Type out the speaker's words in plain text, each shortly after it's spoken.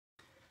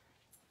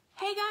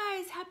Hey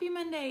guys, happy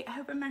Monday. I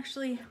hope I'm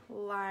actually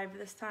live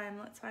this time.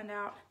 Let's find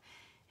out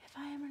if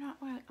I am or not.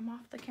 Well, I'm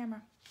off the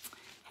camera.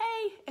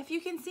 Hey, if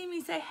you can see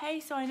me, say hey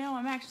so I know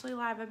I'm actually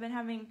live. I've been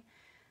having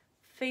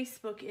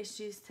Facebook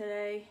issues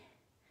today,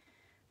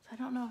 so I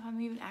don't know if I'm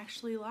even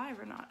actually live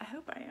or not. I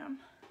hope I am.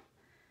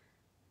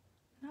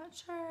 Not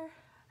sure.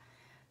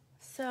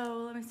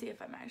 So let me see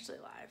if I'm actually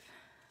live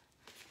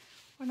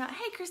or not.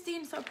 Hey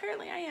Christine, so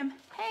apparently I am.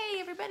 Hey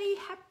everybody,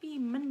 happy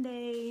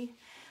Monday.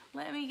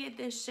 Let me get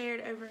this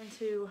shared over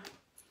into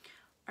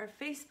our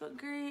Facebook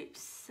group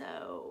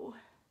so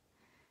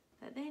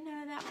that they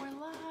know that we're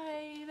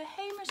live.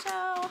 Hey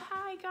Michelle,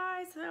 hi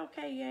guys.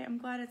 Okay, yeah, I'm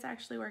glad it's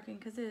actually working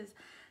because it has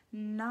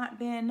not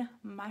been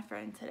my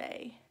friend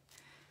today.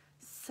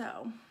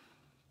 So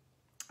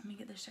let me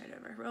get this shared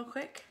over real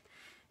quick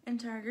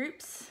into our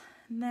groups,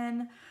 and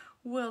then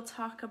we'll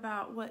talk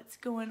about what's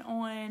going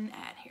on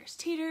at Here's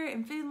TEeter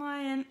and Food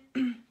Lion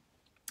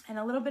and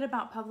a little bit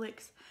about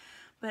Publix.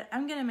 But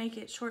I'm gonna make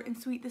it short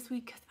and sweet this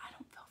week because I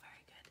don't feel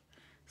very good.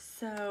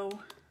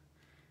 So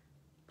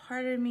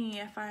pardon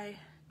me if I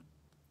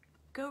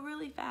go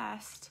really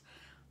fast,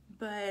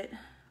 but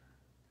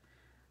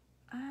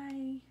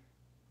I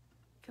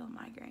feel a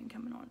migraine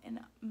coming on, and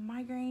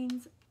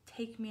migraines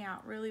take me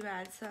out really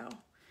bad. So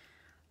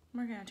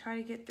we're gonna try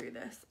to get through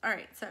this. All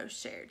right, so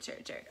shared.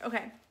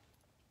 Okay,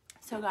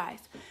 so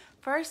guys,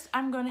 first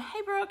I'm going to,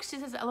 hey Brooke, she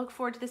says, I look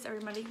forward to this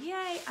every Monday.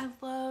 Yay, I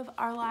love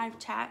our live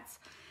chats.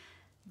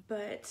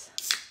 But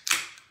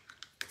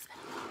it's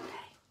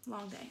been a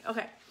long day.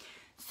 Okay,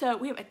 so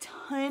we have a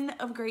ton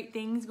of great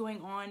things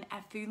going on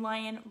at Food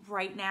Lion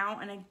right now,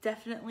 and I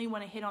definitely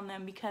want to hit on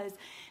them because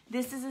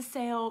this is a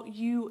sale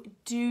you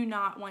do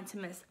not want to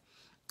miss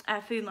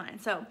at Food Lion.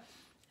 So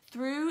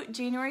through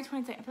January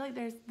 22nd, I feel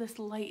like this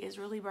light is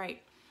really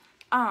bright.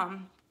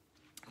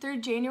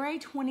 Through January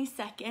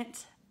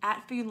 22nd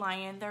at Food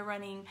Lion, they're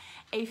running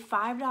a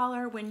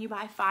 $5 when you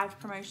buy 5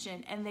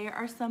 promotion, and there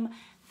are some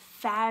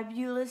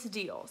fabulous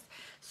deals.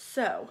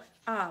 So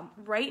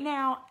right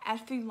now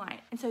at Food Lion,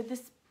 and so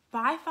this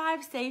buy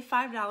 5 save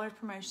 $5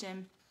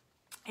 promotion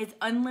is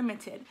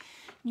unlimited.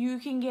 You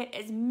can get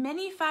as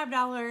many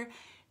 $5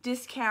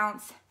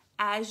 discounts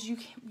as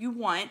you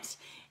want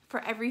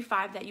for every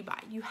 5 that you buy.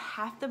 You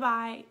have to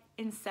buy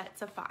in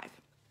sets of 5.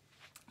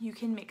 You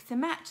can mix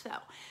and match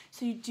though,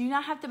 so you do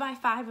not have to buy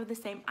 5 of the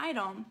same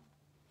item.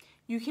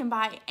 You can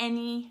buy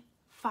any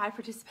 5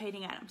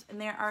 participating items, and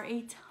there are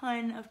a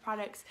ton of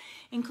products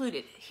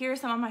included. Here are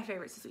some of my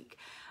favorites this week.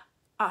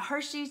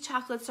 Hershey's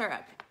chocolate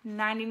syrup,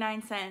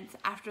 99 cents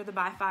after the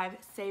buy 5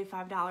 save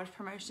 $5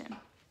 promotion.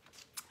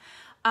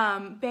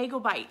 Bagel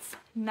bites,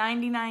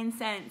 99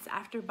 cents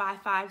after buy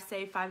 5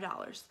 save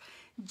 $5.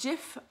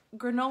 Jif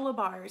granola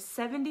bars,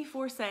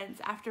 74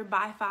 cents after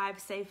buy 5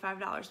 save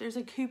 $5. There's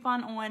a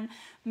coupon on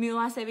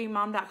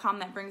MoolahSavingMom.com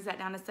that brings that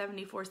down to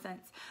 74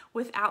 cents.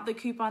 Without the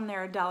coupon,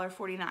 they're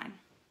 $1.49.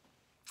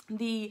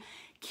 The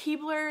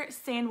Keebler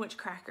sandwich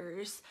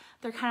crackers,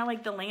 they're kind of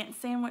like the Lance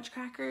sandwich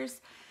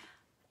crackers,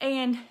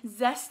 and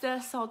Zesta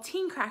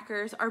saltine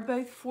crackers are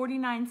both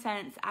 49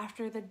 cents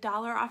after the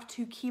 $1 off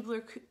 2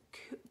 Keebler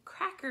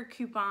cracker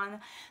coupon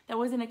that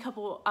was in a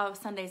couple of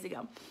Sundays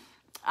ago.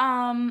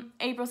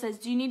 April says,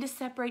 do you need to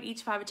separate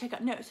each 5 at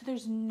checkout? No, so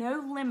there's no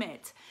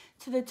limit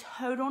to the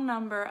total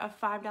number of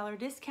 $5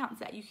 discounts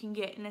that you can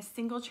get in a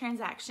single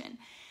transaction.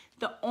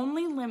 The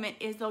only limit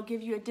is they'll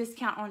give you a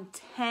discount on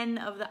 10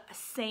 of the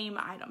same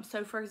item.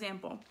 So for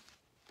example,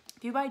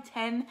 if you buy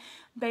 10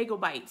 bagel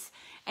bites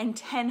and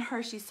 10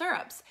 Hershey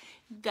syrups,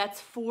 that's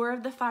 4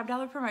 of the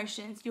 $5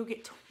 promotions, you'll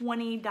get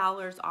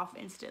 $20 off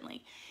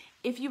instantly.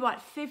 If you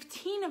bought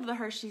 15 of the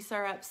Hershey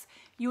syrups,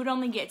 you would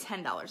only get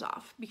 $10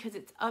 off because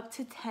it's up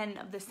to 10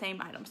 of the same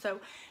item.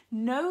 So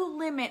no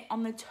limit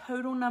on the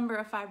total number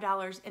of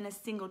 $5 in a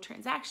single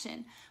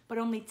transaction, but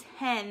only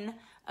 10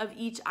 of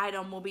each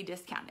item will be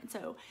discounted.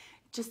 So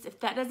just if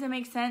that doesn't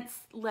make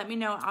sense, let me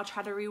know. I'll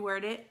try to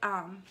reword it.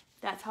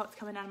 That's how it's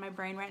coming out of my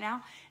brain right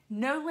now.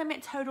 No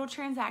limit total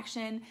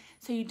transaction,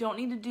 so you don't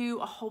need to do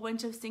a whole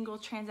bunch of single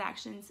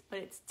transactions, but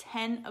it's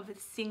 10 of the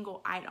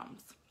single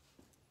items.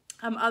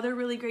 Other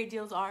really great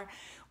deals are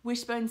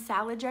Wishbone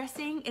salad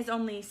dressing is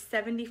only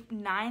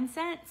 79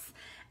 cents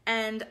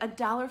and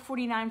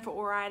 $1.49 for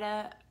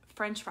Ore-Ida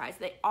French fries.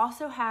 They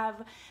also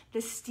have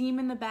the steam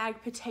in the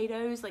bag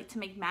potatoes, like to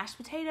make mashed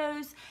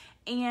potatoes,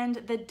 and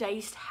the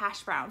diced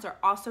hash browns are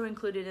also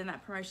included in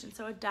that promotion.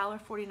 So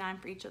 $1.49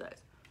 for each of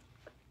those.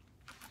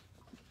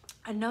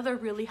 Another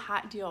really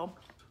hot deal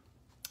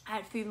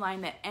at Food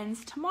Lion that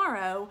ends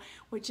tomorrow,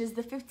 which is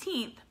the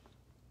 15th,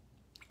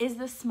 is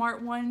the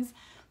Smart Ones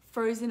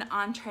frozen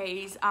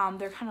entrees.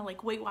 They're kind of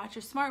like Weight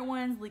Watchers Smart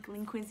Ones, like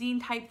Lean Cuisine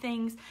type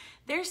things.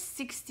 They're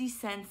 60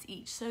 cents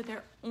each. So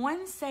they're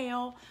on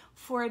sale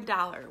for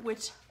 $1,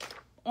 which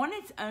on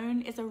its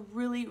own is a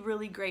really,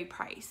 really great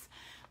price.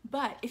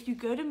 But if you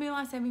go to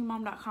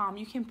MoolahSavingMom.com,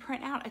 you can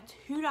print out a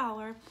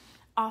 $2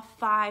 off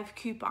 5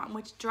 coupon,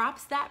 which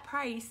drops that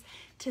price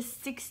to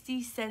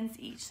 60 cents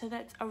each. So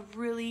that's a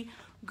really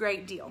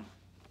great deal.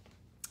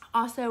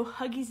 Also,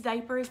 Huggies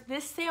diapers.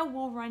 This sale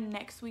will run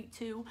next week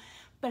too,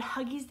 but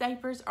Huggies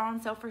diapers are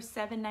on sale for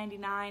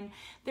 $7.99.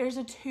 There's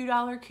a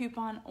 $2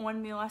 coupon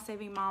on Meal Life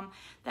Saving Mom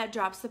that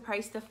drops the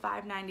price to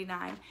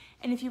 $5.99.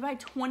 And if you buy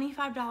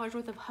 $25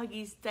 worth of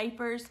Huggies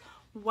diapers,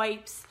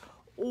 wipes,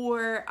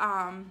 or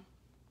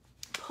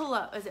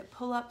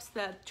pull-ups,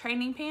 the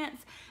training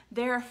pants,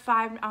 there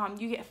are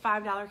you get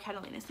 $5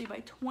 Catalina. So you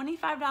buy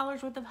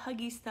 $25 worth of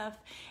Huggies stuff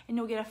and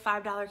you'll get a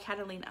 $5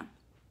 Catalina.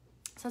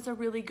 So that's a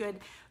really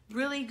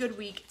good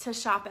week to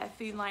shop at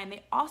Food Lion.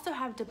 They also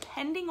have,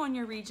 depending on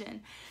your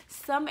region,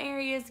 some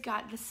areas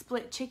got the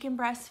split chicken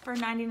breasts for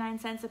 99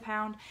 cents a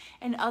pound,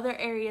 and other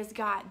areas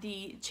got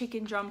the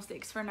chicken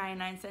drumsticks for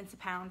 99 cents a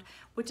pound,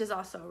 which is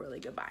also a really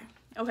good buy.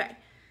 Okay,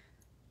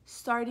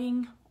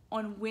 starting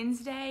on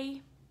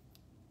Wednesday,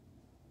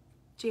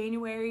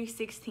 January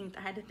 16th,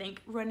 I had to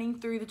think, running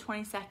through the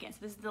 22nd. So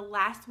this is the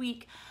last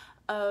week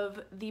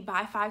of the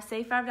Buy 5,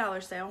 Save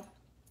 $5 sale.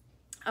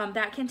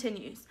 That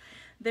continues.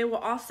 They will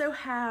also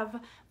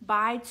have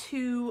buy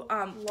 2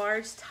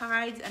 large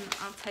Tides, and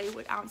I'll tell you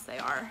what ounce they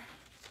are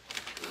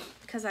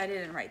because I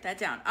didn't write that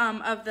down.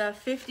 Of the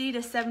 50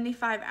 to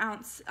 75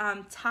 ounce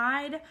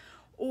Tide,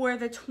 or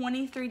the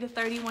 23 to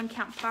 31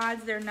 count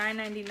pods, they're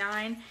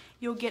 $9.99.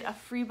 You'll get a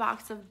free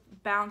box of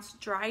Bounce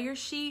dryer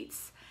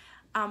sheets.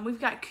 We've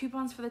got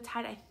coupons for the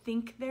Tide. I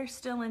think they're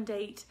still in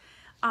date.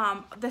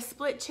 The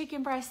split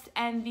chicken breast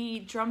and the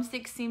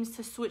drumsticks seems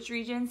to switch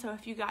regions. So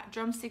if you got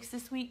drumsticks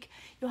this week,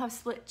 you'll have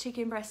split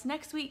chicken breast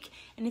next week.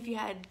 And if you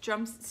had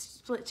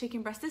split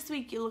chicken breast this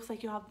week, it looks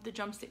like you'll have the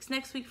drumsticks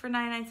next week for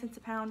 99 cents a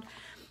pound.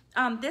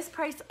 This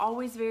price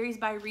always varies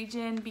by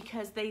region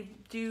because they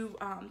do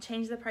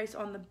change the price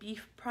on the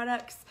beef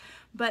products.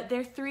 But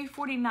they're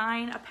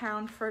 $3.49 a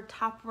pound for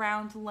top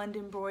round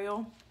London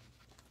broil.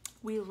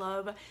 We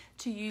love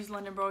to use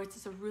London broil. It's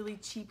just a really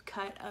cheap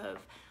cut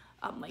of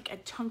like a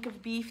chunk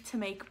of beef to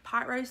make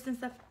pot roast and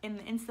stuff in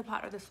the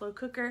Instapot or the slow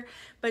cooker.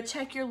 But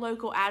check your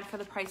local ad for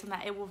the price on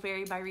that. It will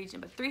vary by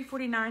region, but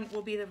 $3.49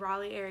 will be the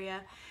Raleigh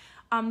area.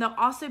 There'll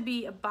also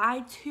be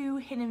buy 2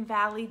 Hidden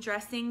Valley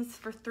dressings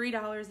for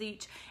 $3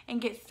 each and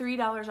get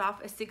 $3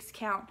 off a 6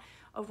 count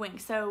of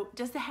wings. So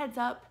just a heads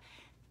up,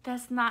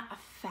 that's not a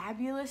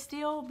fabulous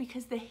deal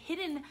because the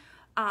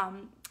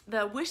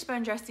the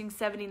Wishbone dressing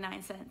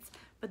 79 cents.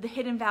 But the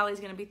Hidden Valley is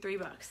going to be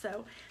 $3.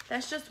 So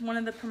that's just one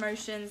of the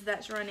promotions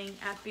that's running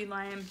at Food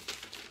Lion.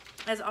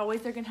 As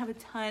always, they're going to have a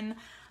ton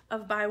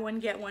of buy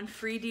one, get one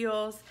free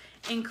deals,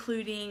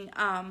 including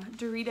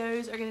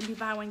Doritos are going to be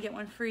buy one, get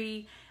one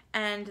free.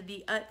 And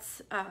the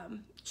Utz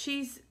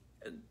cheese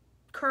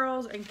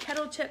curls and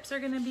kettle chips are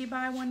going to be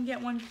buy one, get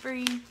one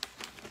free.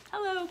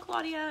 Hello,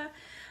 Claudia.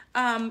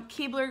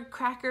 Keebler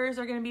crackers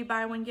are going to be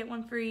buy one, get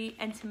one free.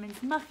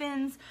 Entenmann's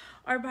muffins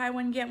are buy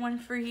one, get one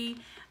free.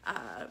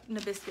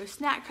 Nabisco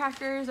snack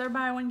crackers are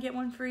buy one, get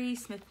one free.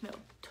 Smith Mill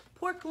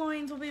pork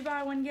loins will be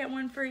buy one, get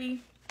one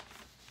free.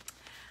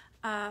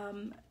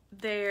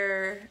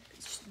 Their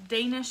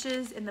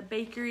Danishes in the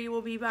bakery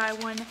will be buy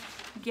one,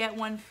 get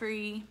one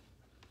free.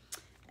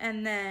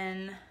 And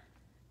then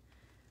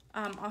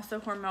also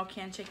Hormel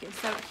canned chicken.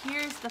 So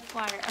here's the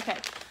flyer. Okay.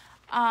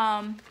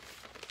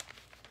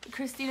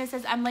 Christina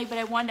says, I'm late, but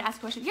I wanted to ask a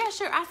question. Yeah,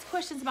 sure. Ask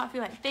questions about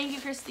Food Lion. Thank you,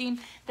 Christine.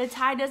 The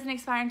Tide doesn't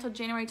expire until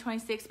January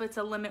 26th, but it's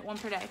a limit 1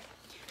 per day.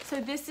 So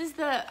this is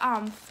the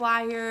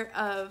flyer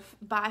of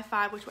buy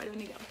 5. Which way do we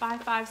need to go? Buy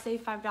 5,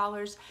 save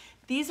 $5.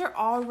 These are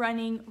all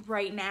running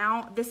right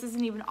now. This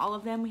isn't even all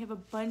of them. We have a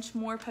bunch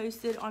more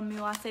posted on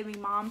Meal Life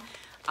Saving Mom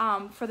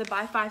for the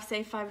buy 5,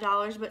 save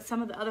 $5. But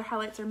some of the other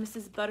highlights are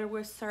Mrs.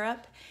 Butterworth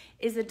syrup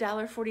is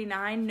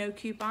 $1.49, no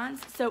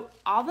coupons. So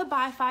all the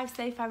buy 5,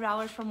 save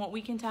 $5 from what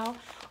we can tell,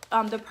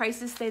 the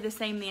prices stay the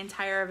same the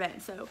entire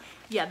event. So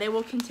yeah, they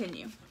will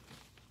continue.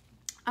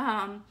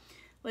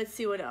 Let's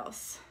see what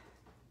else.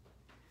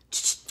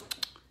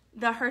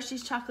 The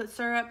Hershey's chocolate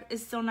syrup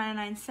is still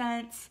 99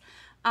 cents.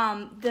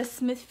 The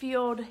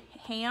Smithfield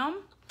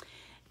ham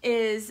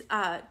is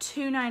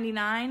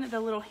 $2.99. The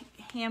little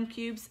ham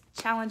cubes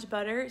challenge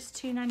butter is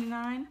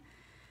 $2.99.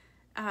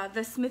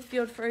 The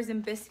Smithfield frozen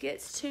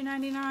biscuits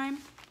 $2.99.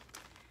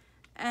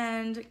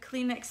 And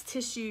Kleenex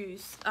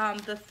tissues,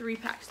 the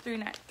 3-packs,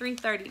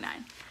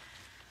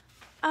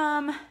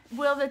 $3.39.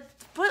 Will the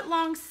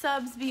foot-long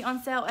subs be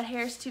on sale at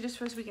Harris Teeter's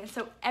first weekend?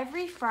 So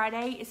every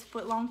Friday is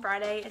foot-long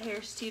Friday at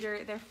Harris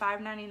Teeter. They're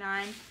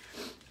 $5.99.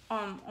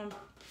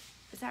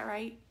 Is that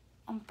right?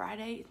 On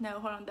Friday? No,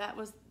 hold on. That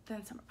was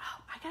then some.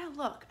 Oh, I gotta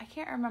look. I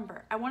can't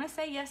remember. I want to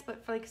say yes,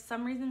 but for like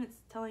some reason it's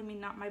telling me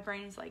not. My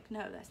brain's like,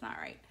 no, that's not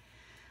right.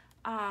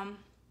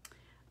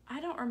 I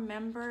don't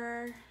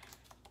remember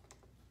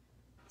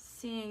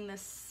seeing the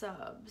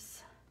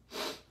subs.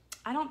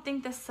 I don't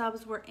think the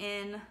subs were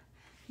in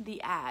the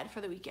ad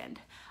for the weekend.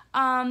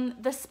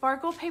 The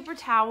Sparkle paper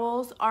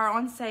towels are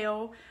on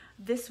sale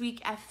this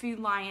week at Food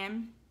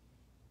Lion.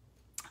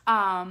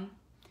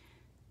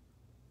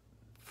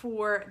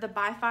 For the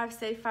buy 5,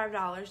 save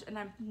 $5, and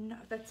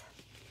the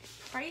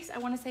price I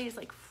want to say is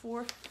like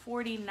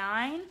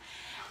 $4.49,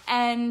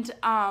 and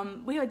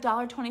we have a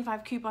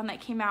 $1.25 coupon that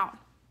came out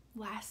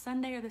last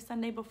Sunday or the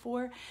Sunday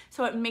before,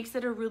 so it makes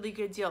it a really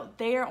good deal.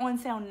 They are on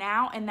sale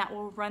now, and that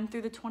will run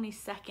through the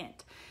 22nd.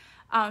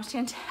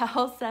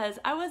 Chantel says,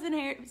 I was in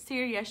here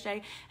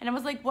yesterday, and I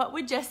was like, what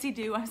would Jessie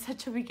do? I'm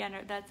such a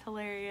beginner. That's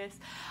hilarious.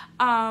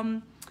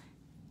 And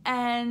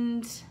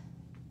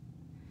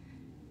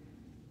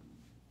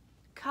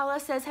Kala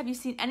says, have you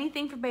seen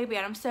anything for baby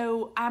items?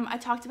 So I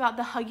talked about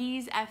the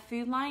Huggies at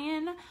Food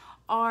Lion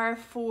are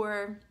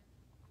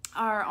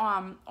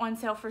on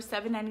sale for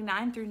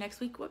 $7.99 through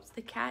next week. Whoops,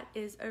 the cat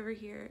is over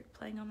here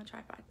playing on the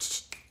tripod.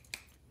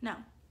 No.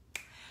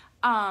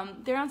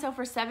 They're on sale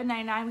for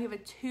 $7.99. We have a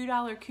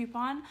 $2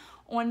 coupon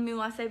on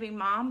Moolah Saving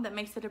Mom that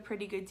makes it a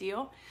pretty good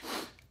deal.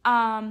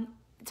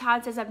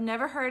 Todd says, I've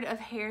never heard of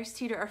Harris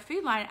Teeter or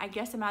Food Lion. I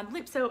guess I'm out of the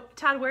loop. So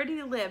Todd, where do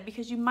you live?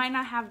 Because you might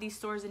not have these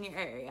stores in your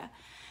area.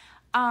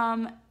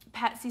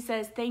 Patsy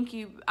says, thank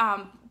you.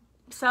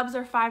 Subs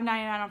are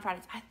 $5.99 on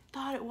Fridays. I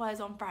thought it was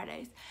on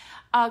Fridays.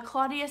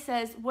 Claudia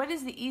says, what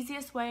is the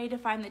easiest way to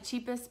find the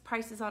cheapest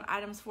prices on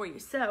items for you?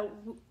 So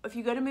if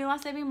you go to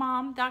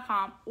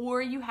MoolahSavingMom.com,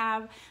 or you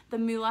have the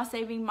Moolah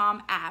Saving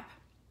Mom app,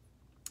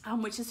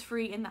 which is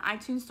free in the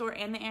iTunes store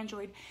and the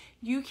Android,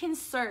 you can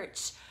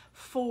search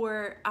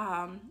for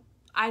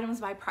items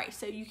by price.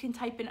 So you can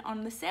type in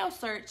on the sales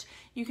search,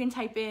 you can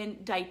type in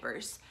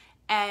diapers,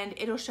 and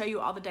it'll show you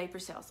all the diaper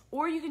sales.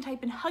 Or you can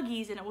type in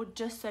Huggies, and it will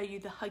just show you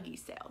the Huggies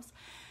sales.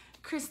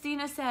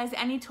 Christina says,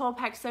 any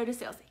 12-pack soda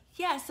sales?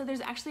 Yes, so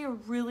there's actually a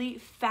really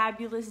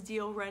fabulous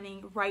deal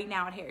running right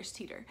now at Harris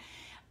Teeter.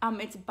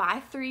 It's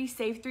buy 3,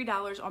 save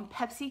 $3 on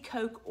Pepsi,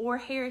 Coke, or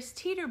Harris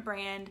Teeter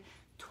brand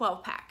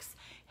 12-packs.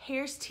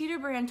 Harris Teeter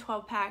brand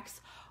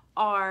 12-packs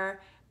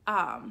are, okay,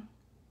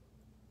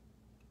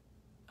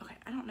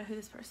 I don't know who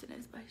this person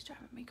is, but he's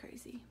driving me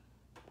crazy.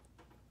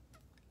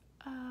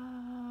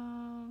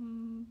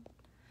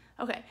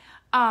 Okay,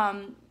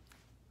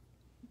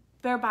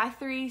 they're buy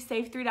 3,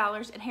 save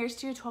 $3, and Harris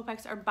Teeter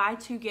 12-packs are buy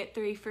 2, get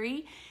 3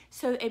 free.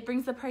 So it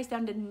brings the price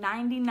down to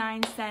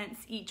 99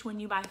 cents each when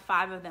you buy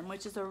 5 of them,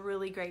 which is a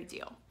really great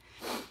deal.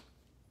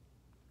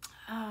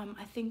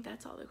 I think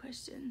that's all the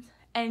questions.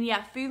 And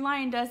yeah, Food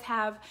Lion does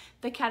have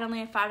the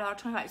Catalina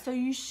 $5.25. So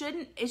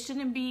it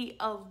shouldn't be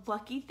a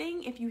lucky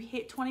thing. If you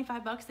hit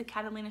 25 bucks, the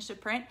Catalina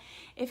should print.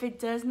 If it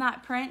does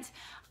not print,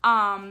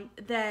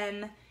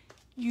 then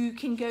you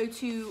can go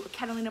to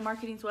Catalina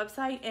Marketing's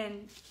website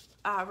and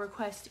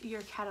request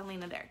your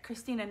Catalina there.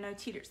 Christina, no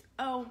teeters.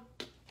 Oh,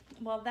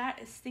 well, that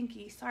is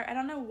stinky. Sorry, I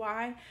don't know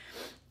why.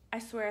 I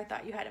swear I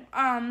thought you had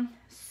him.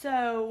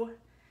 So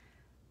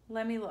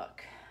let me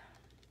look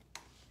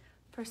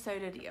for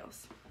soda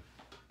deals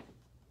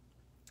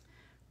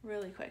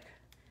really quick.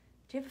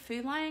 Do you have a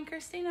Food Lion,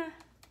 Christina?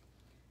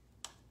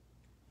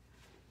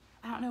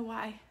 I don't know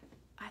why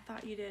I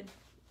thought you did.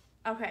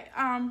 Okay,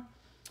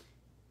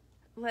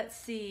 let's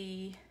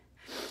see.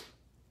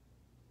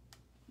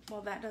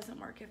 Well, that doesn't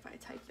work if I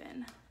type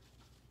in.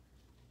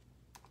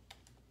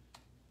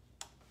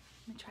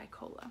 Let me try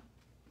cola.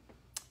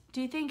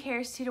 Do you think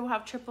Harris Teeter will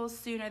have triples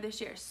sooner this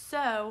year?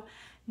 So,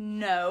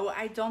 no,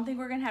 I don't think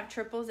we're going to have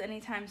triples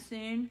anytime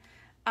soon.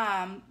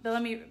 But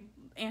let me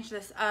answer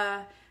this.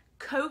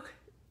 Coke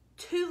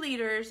 2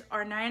 liters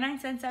are 99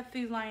 cents at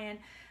Food Lion.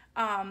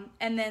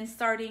 And then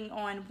starting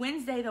on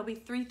Wednesday, they'll be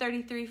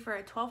 $3.33 for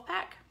a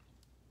 12-pack.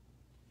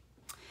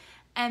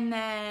 And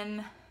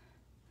then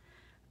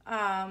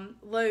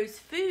Lowe's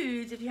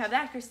Foods, if you have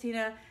that,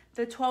 Christina,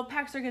 the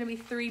 12-packs are going to be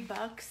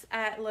 $3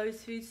 at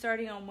Lowe's Foods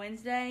starting on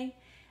Wednesday.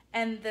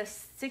 And the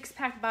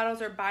 6-pack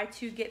bottles are buy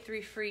 2, get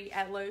 3 free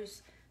at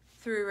Lowe's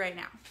through right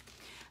now.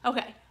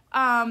 Okay.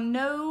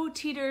 No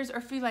Teeters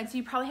or Food Lion. So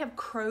you probably have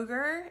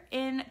Kroger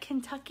in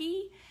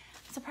Kentucky.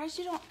 I'm surprised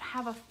you don't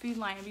have a Food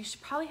Lion. You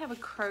should probably have a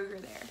Kroger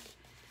there.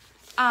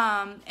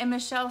 And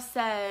Michelle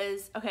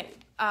says, okay,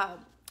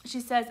 she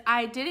says,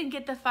 I didn't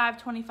get the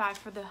 $5.25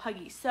 for the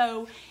Huggies.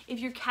 So if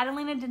your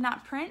Catalina did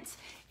not print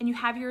and you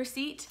have your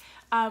receipt,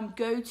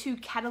 go to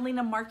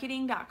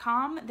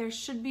CatalinaMarketing.com. There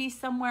should be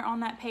somewhere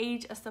on that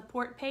page a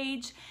support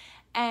page,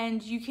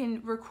 and you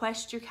can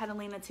request your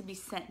Catalina to be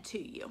sent to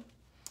you.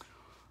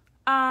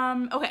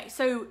 Okay,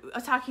 so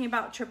talking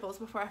about triples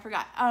before I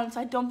forgot.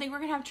 So I don't think we're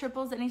going to have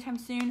triples anytime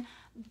soon,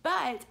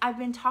 but I've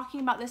been talking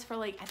about this for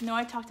I know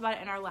I talked about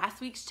it in our last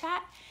week's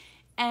chat.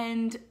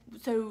 And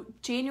so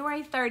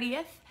January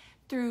 30th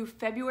through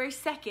February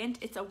 2nd,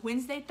 it's a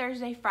Wednesday,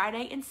 Thursday,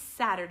 Friday, and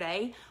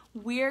Saturday.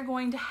 We're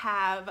going to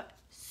have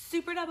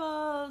super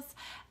doubles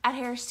at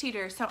Harris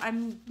Teeter. So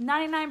I'm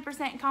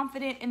 99%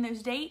 confident in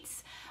those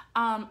dates.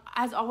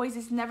 As always,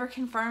 it's never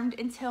confirmed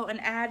until an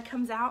ad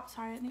comes out.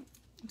 Sorry, I think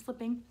I'm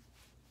slipping.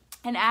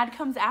 An ad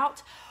comes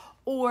out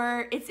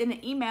or it's in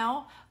an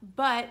email,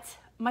 but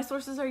my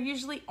sources are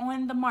usually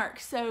on the mark.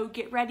 So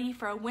get ready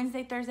for a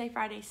Wednesday, Thursday,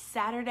 Friday,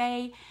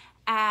 Saturday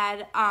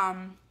ad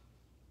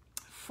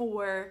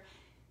for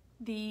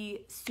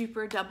the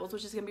super doubles,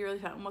 which is going to be really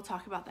fun. And we'll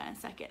talk about that in a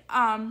second.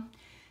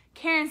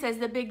 Karen says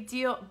the big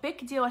deal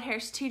at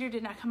Harris Teeter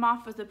did not come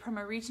off was the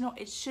promo regional.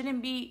 It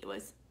shouldn't be. It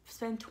was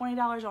spend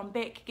 $20 on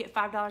Bic, get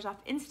 $5 off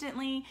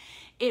instantly.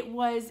 It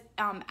was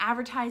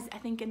advertised, I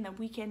think, in the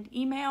weekend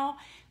email,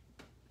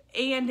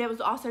 and it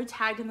was also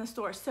tagged in the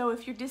store. So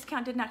if your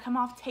discount did not come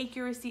off, take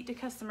your receipt to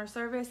customer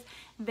service.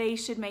 They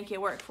should make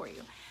it work for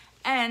you.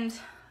 And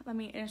let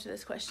me answer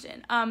this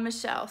question.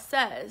 Michelle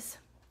says,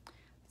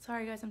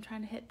 sorry guys, I'm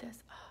trying to hit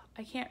this. Oh,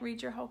 I can't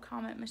read your whole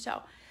comment,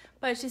 Michelle.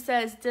 But she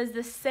says, does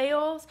the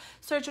sales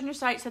search on your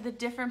site show the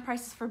different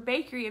prices for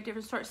bakery of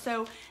different sorts?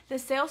 So the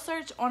sales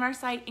search on our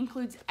site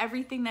includes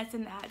everything that's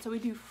in the ad. So we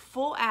do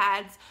full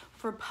ads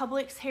for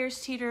Publix, Harris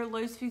Teeter,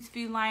 Lowe's Foods,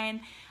 Food Lion,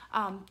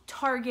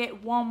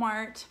 Target,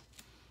 Walmart.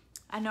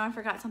 I know I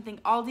forgot something,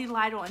 Aldi,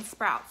 Lidl, and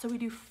Sprouts. So we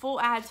do full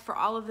ads for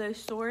all of those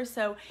stores.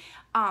 So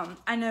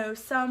I know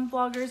some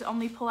bloggers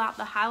only pull out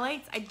the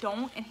highlights. I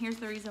don't, and here's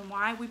the reason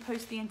why. We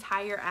post the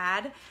entire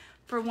ad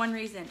for one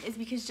reason, is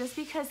because just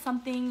because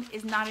something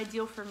is not a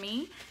deal for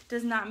me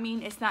does not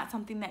mean it's not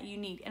something that you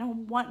need. And I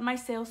want my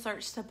sales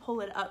search to pull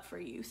it up for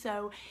you.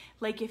 So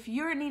like if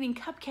you're needing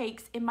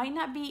cupcakes, it might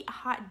not be a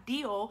hot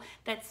deal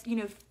that's,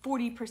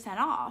 40%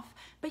 off,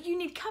 but you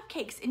need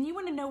cupcakes and you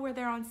want to know where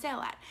they're on sale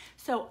at.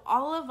 So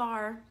all of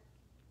our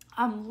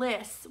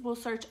lists will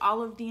search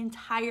all of the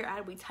entire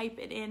ad. We type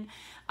it in.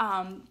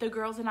 The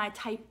girls and I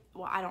type,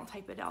 well, I don't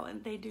type it all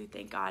in. They do,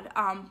 thank God.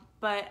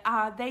 But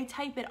they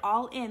type it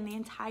all in, the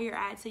entire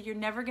ad, so you're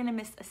never going to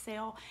miss a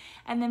sale.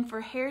 And then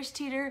for Harris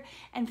Teeter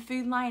and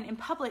Food Lion and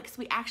Publix,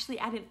 we actually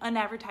add in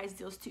unadvertised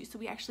deals too. So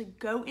we actually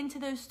go into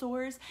those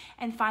stores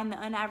and find the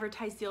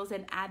unadvertised deals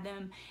and add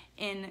them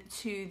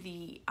into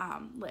the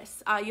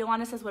list.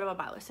 Yolanda says, what about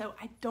buy low? So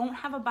I don't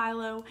have a buy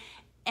low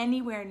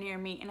anywhere near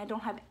me, and I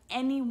don't have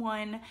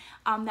anyone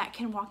that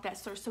can walk that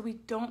store. So we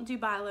don't do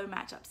buy low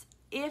matchups.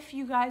 If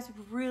you guys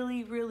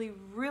really, really,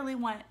 really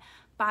want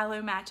buy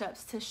low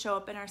matchups to show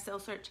up in our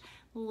sales search,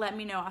 let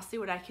me know. I'll see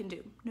what I can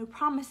do. No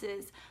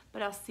promises,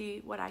 but I'll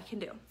see what I can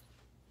do.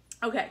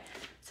 Okay,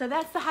 so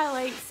that's the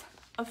highlights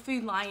of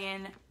Food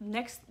Lion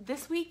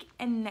this week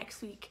and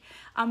next week.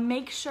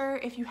 Make sure,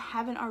 if you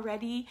haven't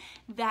already,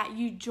 that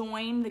you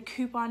join the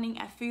couponing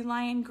at Food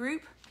Lion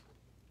group.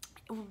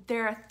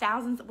 There are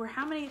thousands. We're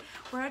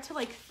up to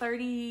like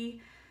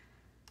 30.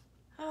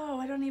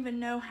 Oh, I don't even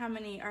know how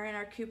many are in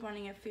our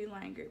couponing at Food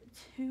Lion group.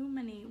 Too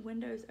many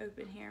windows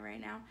open here right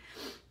now.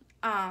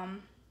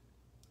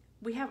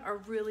 We have a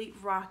really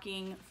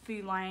rocking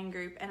Food Lion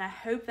group, and I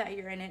hope that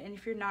you're in it. And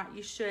if you're not,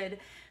 you should,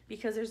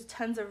 because there's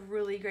tons of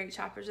really great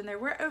shoppers in there.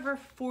 We're over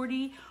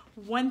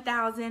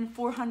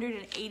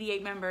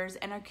 41,488 members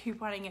in our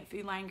couponing at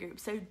Food Lion group.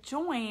 So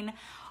join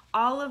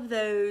all of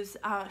those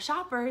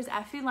shoppers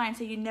at Food Lion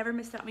so you never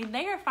miss out. I mean,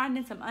 they are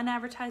finding some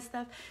unadvertised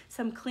stuff,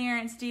 some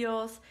clearance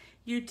deals.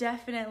 You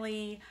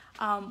definitely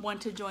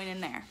want to join in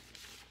there.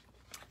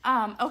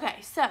 Okay,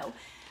 so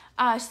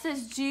she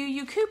says, do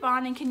you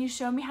coupon, and can you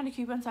show me how to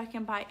coupon so I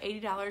can buy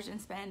 $80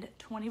 and spend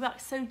 $20?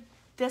 So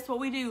that's what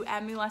we do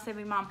at Moolah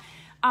Saving Mom.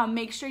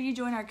 Make sure you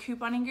join our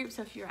couponing group.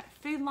 So if you're at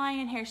Food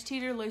Lion, Harris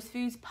Teeter, Lowe's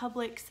Foods,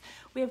 Publix,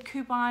 we have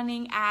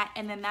couponing at,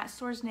 and then that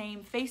store's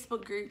name,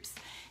 Facebook groups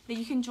that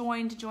you can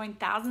join to join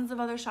thousands of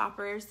other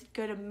shoppers.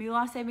 Go to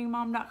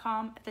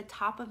moolahsavingmom.com. At the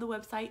top of the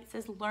website, it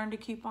says learn to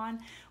coupon.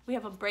 We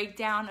have a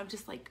breakdown of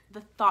just like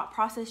the thought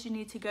process you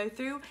need to go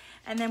through.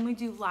 And then we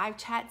do live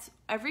chats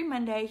every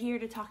Monday here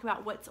to talk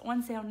about what's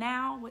on sale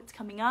now, what's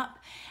coming up.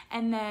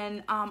 And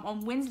then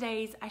on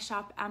Wednesdays,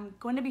 I'm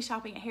going to be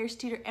shopping at Harris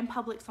Teeter and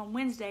Publix on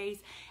Wednesdays,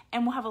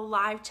 and we'll have a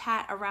live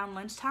chat around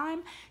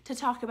lunchtime to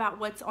talk about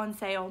what's on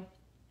sale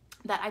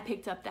that I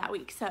picked up that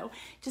week. So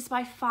just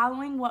by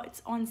following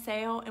what's on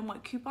sale and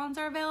what coupons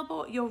are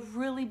available, you'll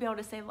really be able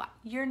to save a lot.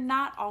 You're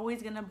not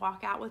always going to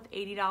walk out with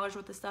 $80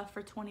 worth of stuff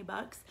for $20,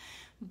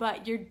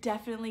 but you're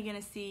definitely going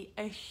to see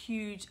a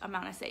huge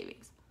amount of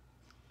savings.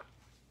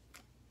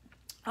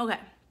 Okay.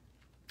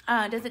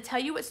 Does it tell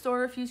you what store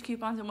refused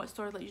coupons and what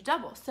store let you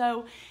double?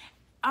 So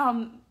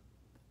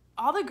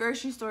all the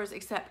grocery stores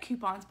accept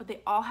coupons, but they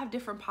all have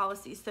different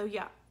policies. So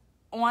yeah,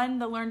 on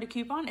the Learn to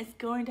Coupon, it's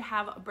going to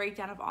have a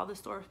breakdown of all the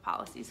store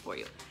policies for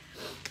you.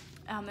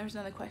 There's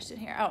another question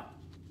here. Oh,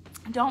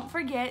 don't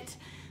forget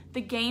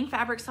the Gain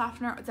fabric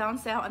softener is on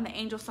sale, and the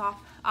Angel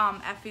Soft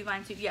at Food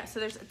Lion too. Yeah, so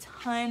there's a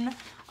ton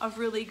of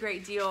really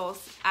great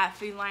deals at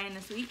Food Lion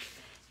this week.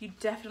 You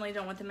definitely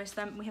don't want to miss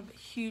them. We have a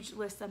huge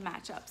list of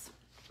matchups.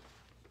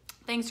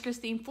 Thanks,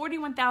 Christine.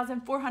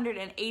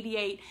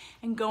 41,488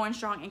 and going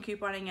strong in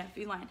couponing at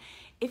Food Lion.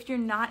 If you're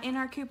not in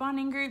our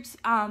couponing groups,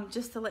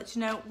 just to let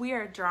you know, we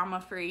are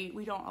drama-free.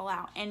 We don't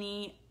allow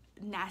any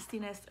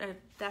nastiness.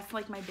 That's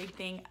like my big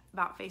thing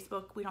about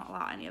Facebook. We don't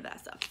allow any of that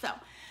stuff. So,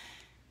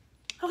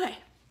 okay,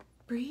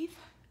 breathe.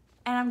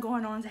 And I'm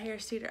going on to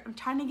Harris Teeter. I'm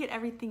trying to get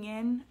everything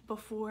in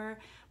before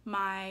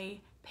my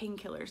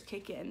painkillers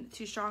kick in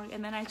too strong,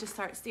 and then I just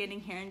start standing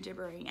here and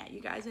gibbering at you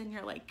guys, and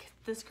you're like,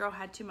 this girl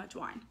had too much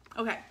wine.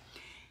 Okay,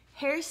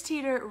 Harris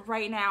Teeter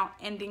right now,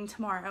 ending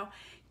tomorrow.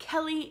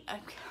 Kelly,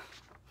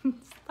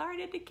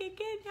 started to kick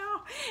in,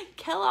 y'all.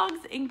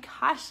 Kellogg's and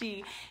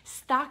Kashi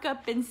stock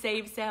up and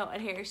save sale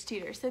at Harris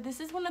Teeter. So this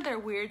is one of their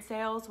weird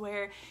sales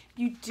where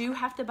you do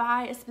have to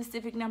buy a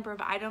specific number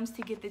of items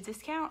to get the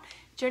discount.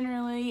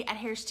 Generally at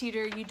Harris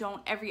Teeter, you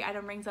don't, every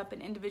item rings up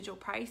an individual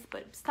price,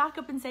 but stock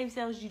up and save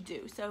sales you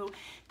do. So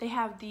they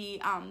have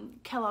the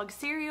Kellogg's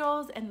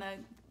cereals and the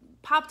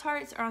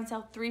Pop-Tarts are on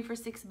sale 3 for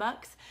 $6,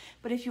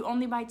 but if you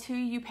only buy 2,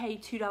 you pay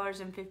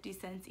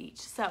 $2.50 each.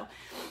 So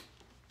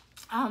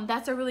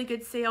that's a really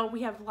good sale.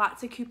 We have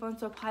lots of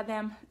coupons to apply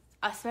them.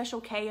 A Special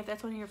K, if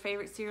that's one of your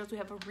favorite cereals, we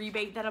have a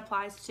rebate that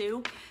applies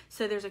too.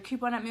 So there's a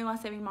coupon at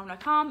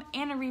MoolahSavingMom.com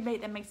and a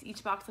rebate that makes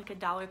each box like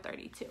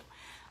 $1.32.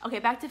 Okay,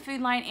 back to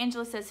Food Line.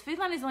 Angela says, Food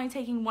Line is only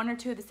taking 1 or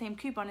 2 of the same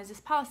coupon. Is this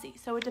policy?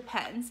 So it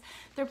depends.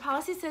 Their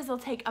policy says they'll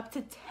take up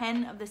to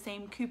 10 of the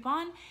same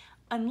coupon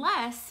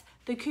unless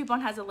the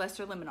coupon has a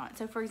lesser limit on it.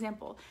 So for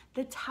example,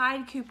 the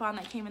Tide coupon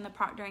that came in the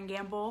Procter &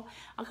 Gamble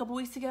a couple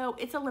weeks ago,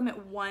 it's a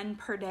limit 1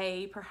 per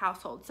day per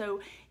household.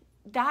 So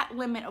that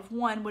limit of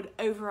 1 would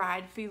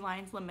override Food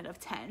Line's limit of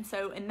 10.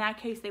 So in that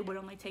case, they would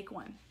only take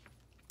 1.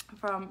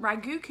 From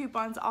Ragu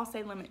coupons, I'll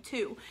say limit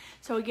 2.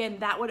 So again,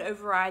 that would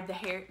override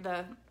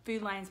the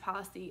Food Line's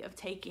policy of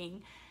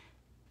taking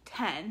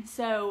 10.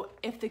 So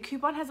if the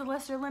coupon has a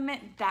lesser limit,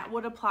 that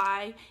would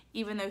apply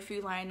even though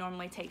Food Line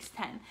normally takes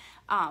 10.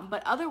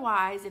 But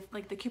otherwise, if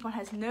like the coupon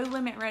has no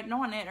limit written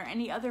on it or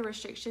any other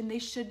restriction, they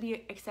should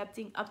be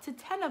accepting up to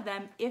 10 of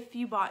them if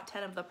you bought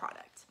 10 of the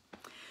product.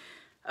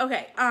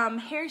 Okay,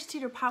 Harris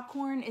Teeter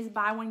popcorn is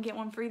buy one, get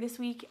one free this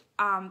week,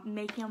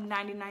 making them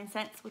 99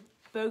 cents with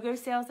BOGO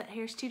sales at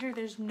Harris Teeter.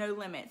 There's no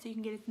limit, so you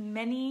can get as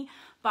many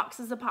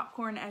boxes of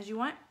popcorn as you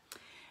want.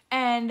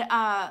 And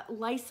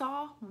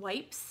Lysol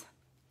wipes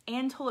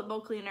and toilet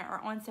bowl cleaner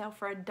are on sale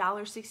for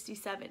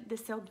 $1.67.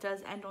 This sale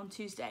does end on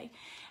Tuesday.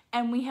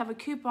 And we have a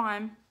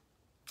coupon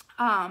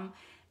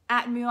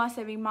at Moolah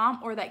Saving Mom,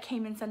 or that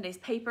came in Sunday's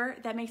paper,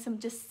 that makes them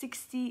just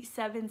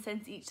 67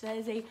 cents each. That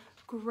is a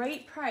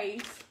great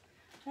price.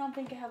 I don't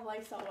think I have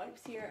Lysol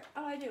wipes here.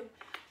 Oh, I do.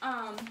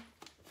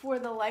 For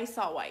the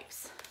Lysol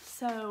wipes.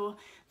 So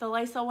the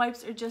Lysol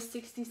wipes are just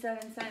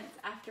 67 cents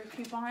after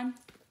coupon.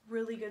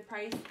 Really good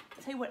price.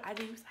 I'll tell you what I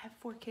do. I have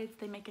 4 kids.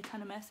 They make a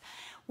ton of mess.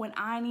 When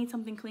I need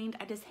something cleaned,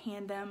 I just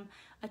hand them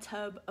a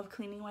tub of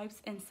cleaning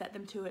wipes and set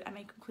them to it. I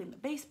make them clean the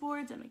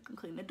baseboards. I make them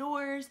clean the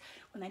doors.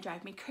 When they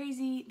drive me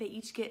crazy, they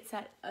each get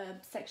set a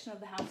section of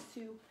the house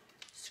to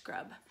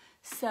scrub.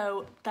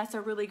 So that's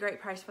a really great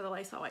price for the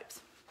Lysol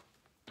wipes.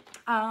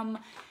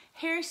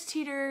 Harris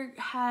Teeter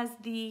has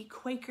the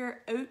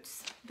Quaker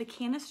Oats. The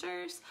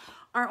canisters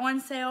are on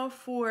sale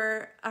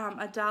for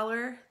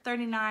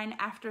 $1.39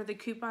 after the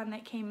coupon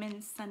that came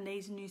in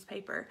Sunday's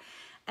newspaper.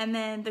 And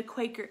then the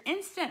Quaker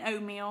Instant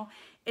Oatmeal,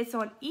 it's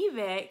on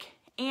eVic,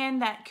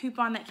 and that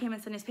coupon that came in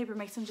Sunday's paper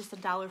makes them just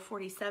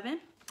 $1.47.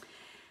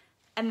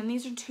 And then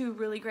these are 2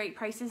 really great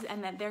prices,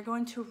 and that they're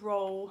going to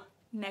roll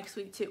next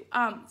week too.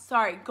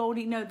 Sorry,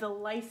 Goldie, no, the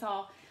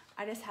Lysol,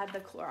 I just had the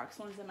Clorox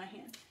ones in my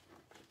hand.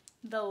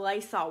 The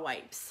Lysol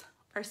wipes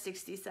are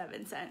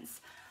 67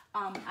 cents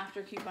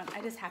after coupon.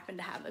 I just happen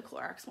to have the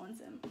Clorox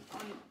ones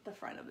on the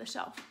front of the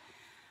shelf.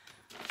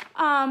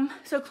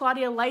 So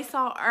Claudia,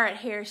 Lysol are at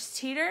Harris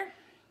Teeter.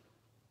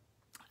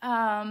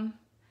 And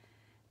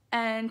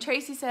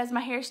Tracy says,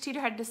 my Harris Teeter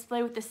had a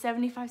display with the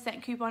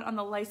 75-cent coupon on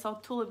the Lysol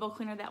toilet bowl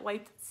cleaner that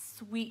wiped.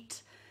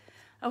 Sweet.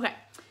 Okay.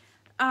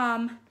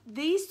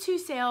 These 2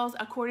 sales,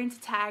 according to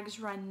tags,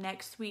 run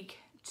next week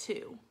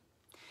too.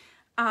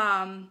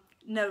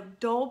 No,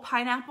 Dole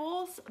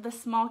pineapples, the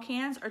small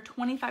cans, are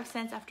 25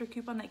 cents after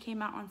coupon that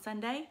came out on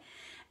Sunday.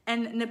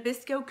 And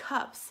Nabisco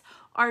cups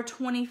are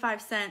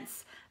 25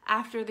 cents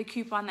after the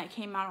coupon that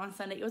came out on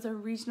Sunday. It was a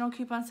regional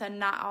coupon, so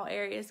not all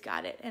areas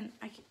got it. And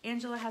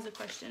Angela has a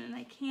question, and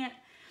I can't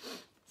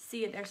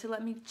see it there. So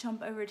let me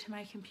jump over to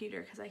my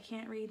computer because I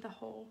can't read the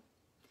whole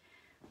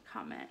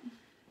comment.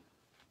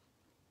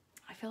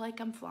 I feel like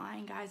I'm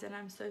flying, guys, and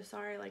I'm so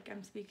sorry, like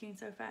I'm speaking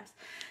so fast.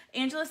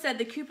 Angela said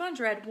the coupons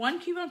read 1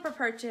 coupon per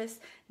purchase,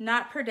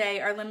 not per day,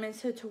 are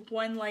limited to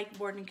 1 like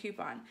Borden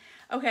coupon.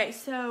 Okay,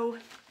 so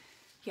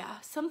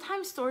yeah,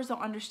 sometimes stores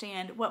don't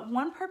understand what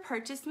 1 per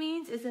purchase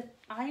means. Is if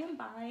I am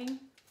buying,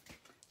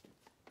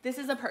 this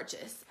is a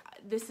purchase.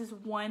 This is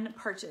 1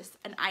 purchase,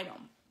 an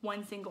item,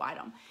 1 single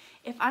item.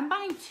 If I'm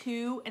buying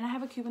 2 and I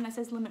have a coupon that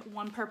says limit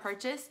 1 per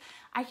purchase,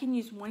 I can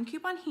use 1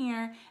 coupon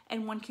here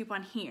and 1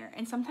 coupon here.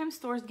 And sometimes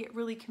stores get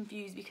really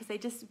confused because they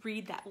just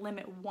read that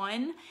limit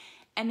 1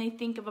 and they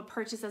think of a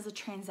purchase as a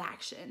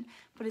transaction,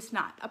 but it's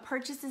not. A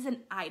purchase is an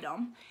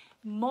item.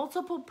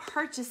 Multiple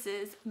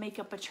purchases make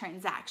up a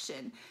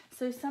transaction.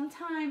 So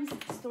sometimes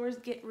stores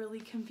get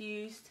really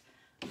confused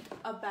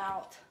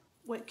about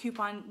what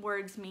coupon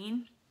words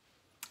mean,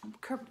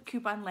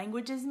 coupon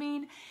languages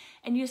mean,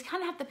 and you just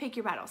kind of have to pick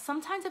your battle.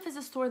 Sometimes if it's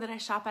a store that I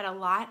shop at a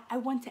lot, I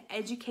want to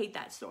educate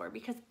that store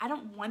because I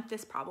don't want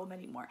this problem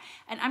anymore.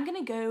 And I'm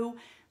going to go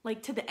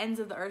like to the ends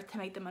of the earth to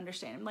make them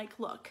understand. I'm like,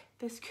 look,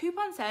 this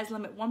coupon says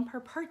limit 1 per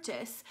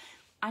purchase.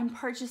 I'm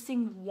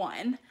purchasing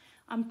 1.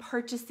 I'm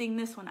purchasing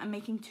this one. I'm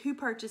making 2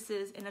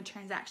 purchases in a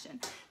transaction.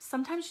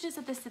 Sometimes you just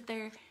have to sit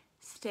there,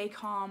 stay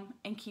calm,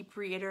 and keep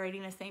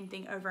reiterating the same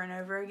thing over and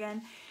over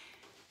again.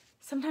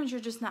 Sometimes you're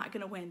just not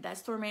going to win. That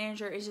store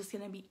manager is just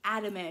going to be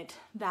adamant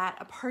that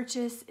a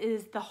purchase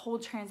is the whole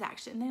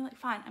transaction. And they're like,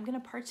 fine, I'm going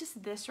to purchase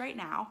this right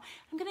now.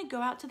 I'm going to go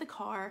out to the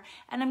car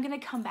and I'm going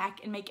to come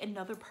back and make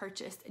another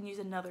purchase and use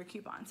another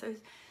coupon. So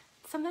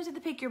sometimes you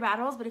have to pick your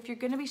battles, but if you're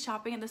going to be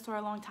shopping at the store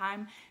a long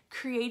time,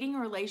 creating a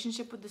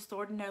relationship with the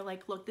store to know,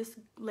 like, look, this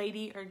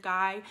lady or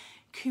guy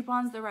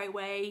coupons the right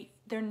way.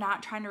 They're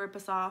not trying to rip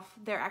us off.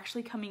 They're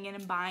actually coming in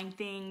and buying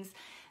things.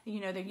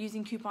 You know, they're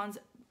using coupons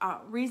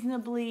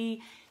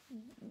reasonably.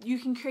 You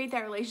can create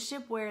that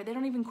relationship where they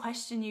don't even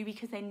question you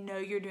because they know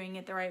you're doing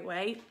it the right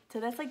way.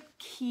 So that's like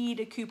key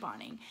to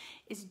couponing,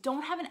 is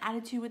don't have an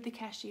attitude with the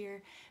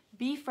cashier.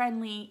 Be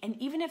friendly, and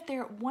even if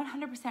they're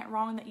 100%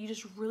 wrong, that you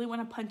just really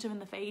want to punch them in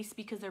the face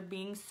because they're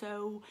being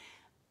so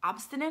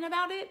obstinate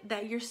about it,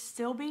 that you're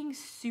still being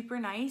super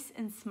nice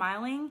and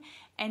smiling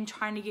and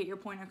trying to get your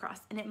point across.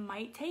 And it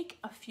might take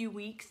a few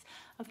weeks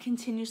of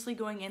continuously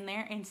going in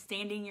there and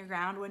standing your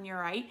ground when you're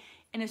right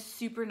in a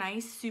super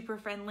nice, super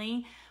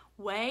friendly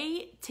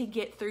way to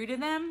get through to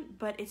them,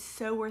 but it's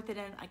so worth it.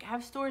 And like, I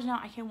have stores now,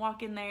 I can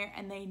walk in there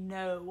and they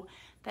know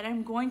that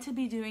I'm going to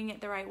be doing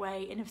it the right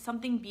way. And if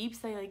something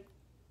beeps, they like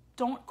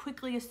don't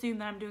quickly assume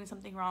that I'm doing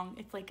something wrong.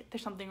 It's like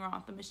there's something wrong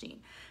with the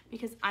machine,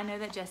 because I know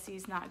that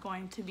Jesse's not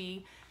going to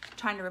be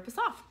trying to rip us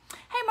off.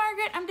 Hey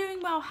Margaret, I'm doing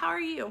well. How are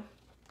you?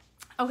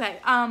 Okay,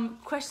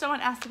 question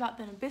someone asked about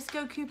the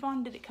Nabisco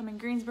coupon. Did it come in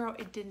Greensboro?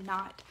 It did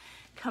not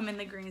come in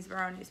the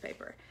Greensboro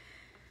newspaper.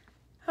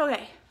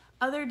 Okay.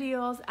 Other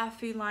deals at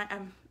Food Line,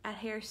 at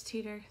Harris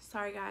Teeter.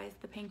 Sorry guys,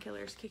 the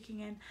painkiller's kicking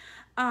in.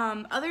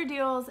 Other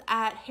deals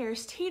at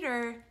Harris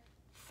Teeter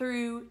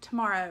through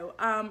tomorrow.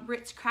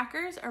 Ritz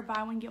crackers are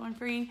buy one, get one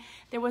free.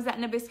 There was that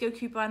Nabisco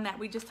coupon that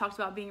we just talked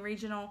about being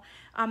regional,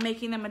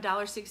 making them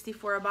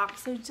 $1.64 a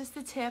box. So just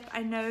a tip,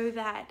 I know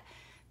that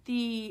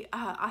the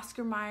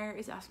Oscar Mayer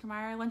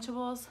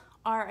Lunchables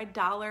are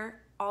 $1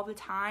 all the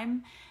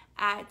time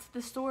at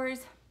the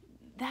stores.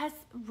 That's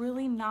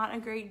really not a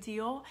great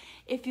deal.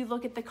 If you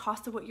look at the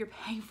cost of what you're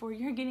paying for,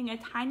 you're getting a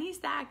tiny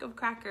stack of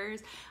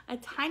crackers, a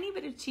tiny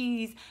bit of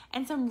cheese,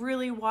 and some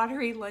really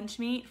watery lunch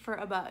meat for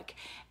 $1.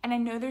 And I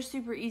know they're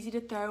super easy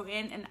to throw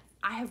in, and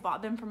I have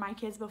bought them for my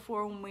kids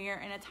before when we are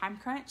in a time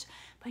crunch,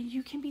 but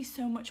you can be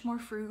so much more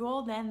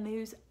frugal than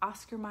those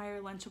Oscar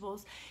Mayer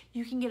Lunchables.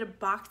 You can get a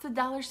box of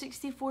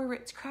 $1.64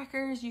 Ritz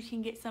crackers. You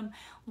can get some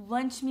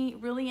lunch meat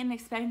really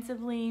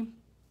inexpensively,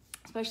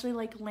 especially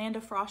like Land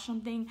of Frost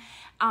something,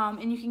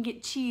 and you can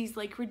get cheese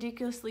like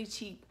ridiculously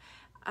cheap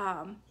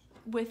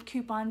with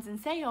coupons and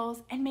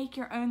sales, and make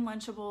your own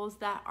Lunchables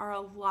that are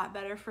a lot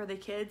better for the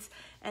kids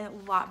and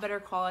a lot better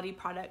quality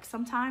products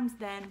sometimes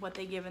than what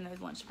they give in those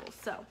Lunchables.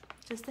 So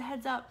just a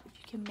heads up, if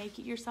you can make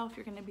it yourself,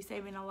 you're going to be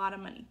saving a lot of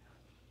money.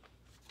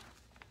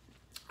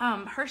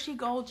 Hershey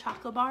Gold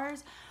chocolate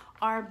bars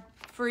are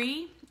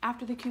free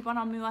after the coupon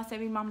on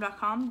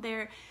MoolahSavingMom.com.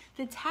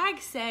 The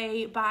tags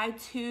say buy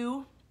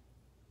 2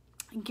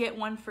 get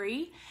 1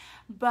 free,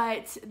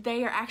 but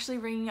they are actually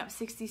ringing up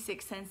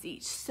 66 cents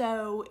each.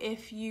 So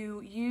if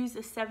you use a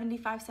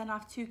 75%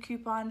 off 2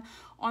 coupon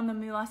on the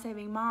Moolah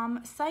Saving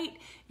Mom site,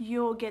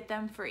 you'll get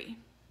them free.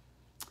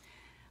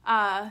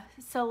 Heather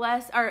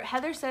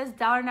says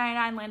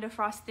 $1.99 Land of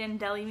Frost thin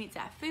deli meats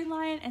at Food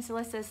Lion, and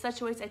Celeste says such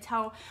a waste. I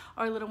tell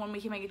our little one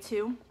we can make it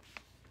 2.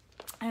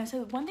 And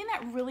so one thing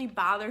that really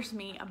bothers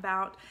me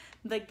about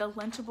like the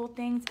Lunchable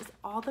things is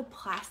all the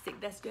plastic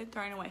that's good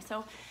thrown away. So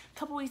a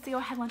couple weeks ago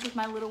I had lunch with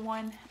my little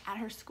one at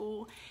her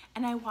school,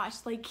 and I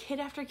watched like kid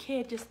after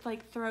kid just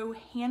like throw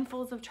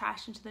handfuls of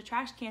trash into the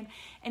trash can.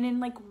 And in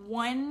like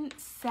one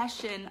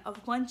session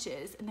of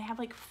lunches, and they have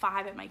like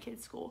 5 at my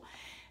kid's school,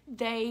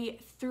 they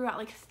threw out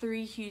like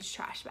 3 huge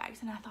trash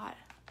bags. And I thought,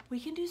 we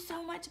can do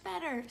so much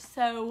better.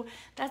 So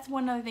that's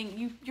one other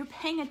thing. You're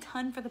paying a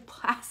ton for the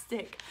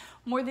plastic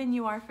more than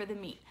you are for the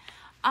meat.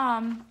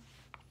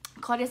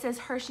 Claudia says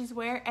Hershey's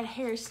where? At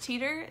Harris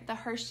Teeter, the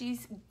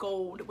Hershey's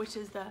Gold, which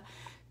is the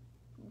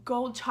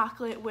gold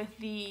chocolate with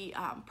the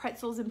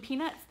pretzels and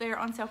peanuts. They're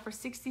on sale for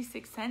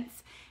 66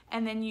 cents.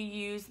 And then you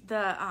use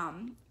the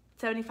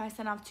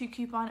 75% off 2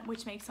 coupon,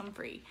 which makes them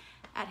free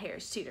at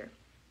Harris Teeter.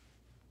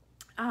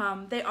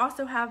 They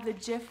also have the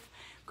Jif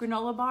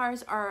granola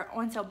bars are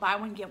on sale, buy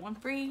one, get one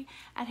free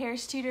at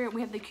Harris Teeter. We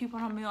have the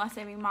coupon on Moolah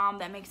Saving Mom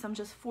that makes them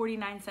just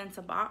 49 cents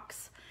a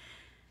box.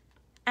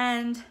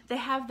 And they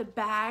have the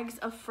bags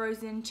of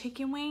frozen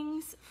chicken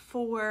wings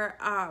for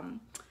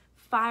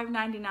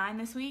 $5.99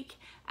 this week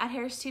at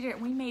Harris Teeter.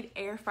 We made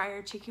air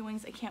fryer chicken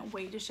wings. I can't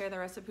wait to share the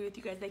recipe with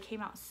you guys. They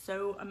came out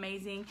so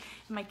amazing.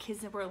 And my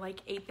kids were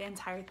like ate the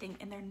entire thing,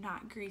 and they're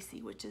not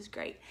greasy, which is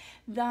great.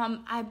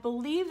 I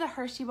believe the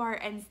Hershey bar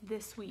ends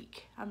this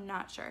week. I'm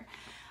not sure.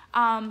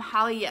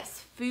 Holly,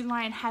 yes, Food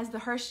Lion has the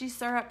Hershey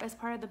syrup as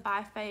part of the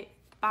buy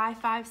buy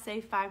 5,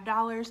 save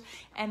 $5,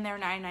 and they're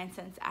 99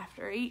 cents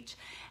after each.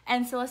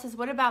 And Celeste says,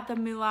 what about the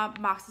moolah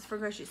boxes for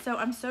groceries? So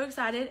I'm so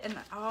excited, and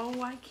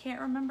oh, I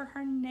can't remember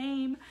her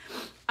name.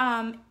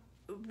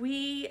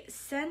 We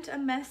sent a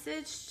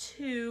message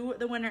to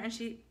the winner, and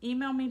she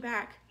emailed me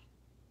back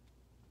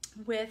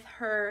with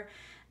her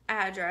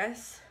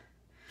address,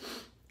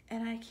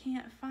 and I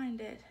can't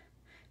find it.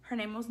 Her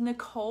name was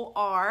Nicole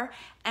R.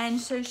 And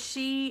so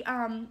she,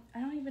 I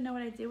don't even know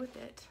what I did with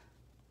it.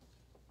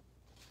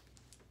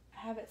 I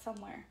have it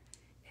somewhere.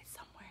 It's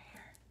somewhere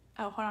here.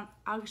 Oh, hold on.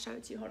 I'll show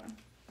it to you. Hold on.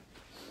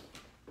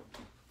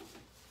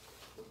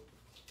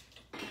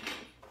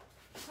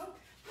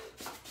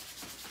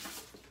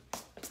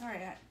 All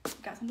right, I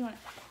got some doing it.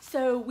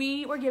 So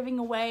we were giving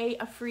away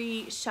a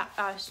free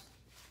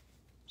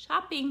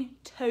shopping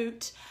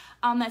tote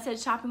that said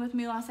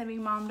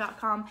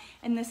shoppingwithmoolah.savingmom.com,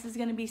 and this is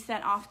going to be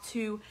sent off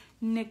to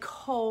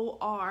Nicole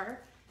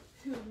R,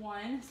 who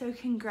won. So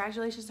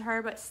congratulations to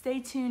her, but stay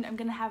tuned. I'm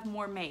going to have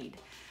more made.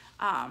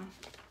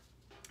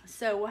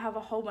 So we'll have a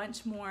whole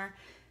bunch more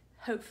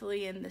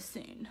hopefully in the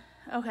soon.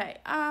 Okay.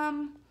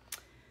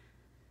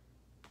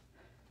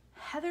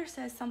 Heather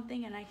says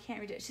something and I can't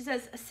read it. She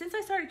says, since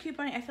I started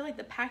couponing, I feel like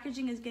the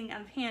packaging is getting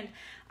out of hand.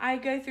 I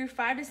go through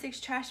 5 to 6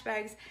 trash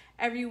bags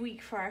every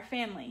week for our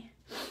family.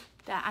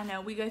 That I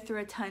know, we go through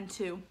a ton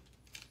too.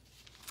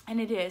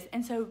 And it is.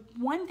 And so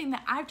one thing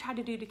that I've tried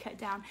to do to cut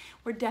down,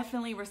 we're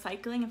definitely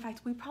recycling. In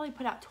fact, we probably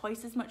put out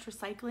twice as much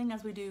recycling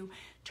as we do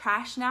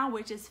trash now,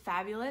 which is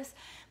fabulous.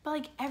 But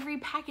like every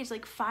package,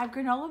 like 5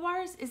 granola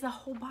bars is a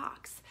whole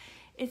box.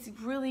 It's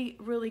really,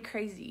 really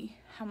crazy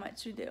how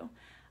much we do.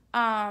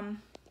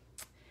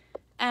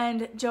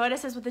 And Joetta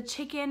says, with the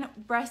chicken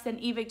breast and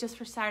evic just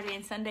for Saturday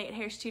and Sunday at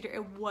Harris Teeter,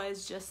 it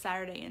was just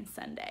Saturday and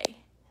Sunday.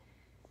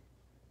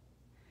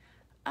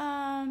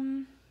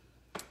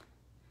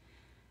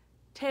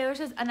 Taylor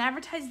says, an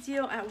advertised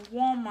deal at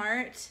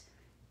Walmart.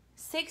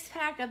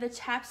 6-pack of the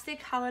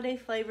chapstick holiday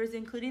flavors,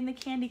 including the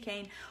candy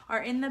cane,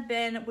 are in the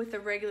bin with the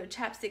regular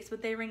chapsticks,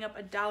 but they ring up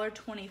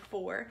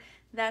 $1.24.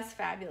 That's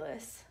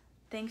fabulous.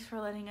 Thanks for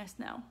letting us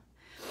know.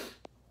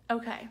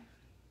 Okay.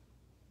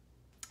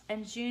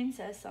 And June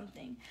says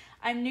something.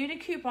 I'm new to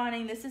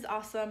couponing. This is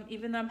awesome,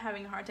 even though I'm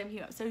having a hard time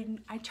keeping up. So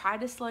I try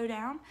to slow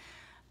down.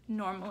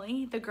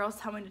 Normally, the girls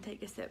tell me to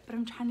take a sip, but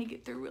I'm trying to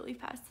get through really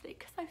fast today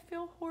because I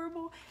feel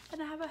horrible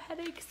and I have a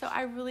headache. So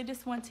I really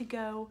just want to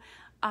go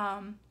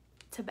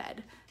to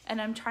bed. And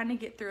I'm trying to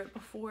get through it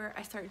before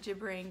I start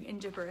gibbering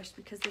and gibberish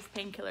because this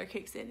painkiller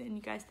kicks in and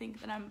you guys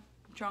think that I'm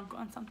drunk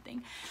on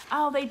something.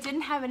 Oh, they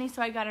didn't have any,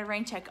 so I got a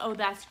rain check. Oh,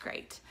 that's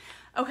great.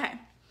 Okay.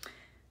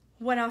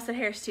 What else at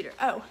Harris Teeter?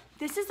 Oh,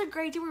 this is a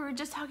great deal. We were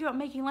just talking about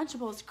making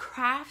Lunchables.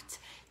 Kraft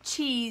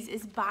cheese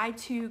is buy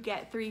 2,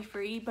 get 3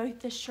 free,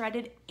 both the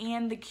shredded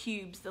and the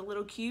cubes, the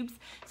little cubes.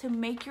 So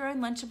make your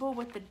own Lunchable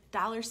with the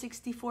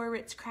 $1.64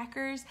 Ritz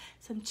crackers,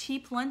 some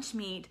cheap lunch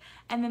meat,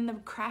 and then the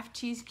Kraft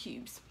cheese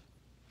cubes.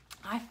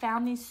 I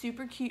found these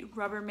super cute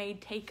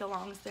Rubbermaid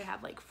take-alongs. They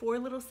have like 4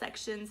 little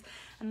sections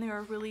and they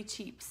are really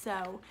cheap.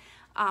 So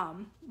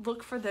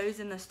look for those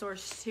in the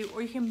stores too,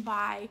 or you can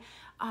buy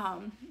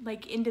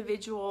like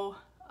individual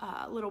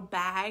little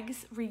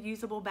bags,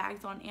 reusable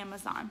bags on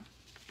Amazon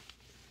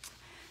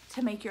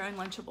to make your own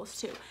Lunchables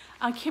too.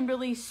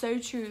 Kimberly, so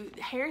true.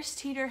 Harris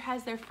Teeter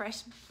has their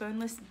fresh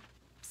boneless,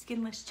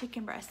 skinless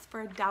chicken breasts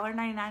for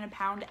 $1.99 a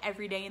pound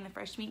every day in the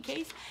fresh meat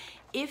case.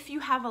 If you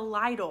have a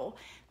Lidl,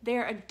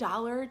 they're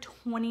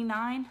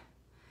 $1.29,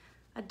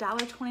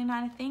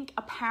 I think,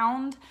 a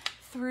pound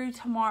through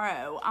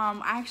tomorrow.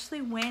 I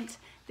actually went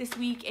this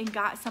week and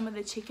got some of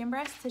the chicken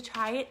breasts to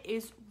try it.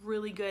 It's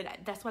really good.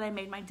 That's what I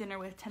made my dinner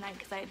with tonight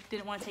because I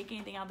didn't want to take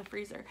anything out of the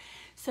freezer.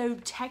 So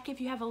check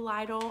if you have a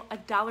Lidl,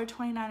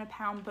 $1.29 a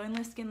pound,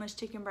 boneless, skinless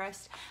chicken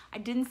breast. I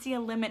didn't see a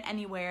limit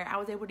anywhere. I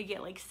was able to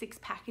get like 6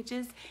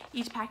 packages.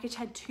 Each package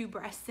had 2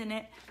 breasts in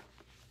it.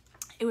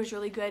 It was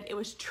really good. It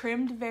was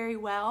trimmed very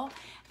well.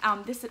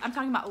 I'm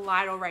talking about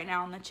Lidl right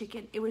now on the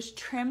chicken. It was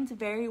trimmed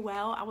very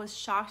well. I was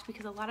shocked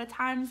because a lot of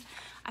times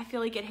I feel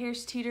like at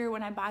Harris Teeter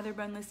when I buy their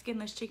boneless,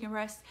 skinless chicken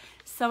breasts,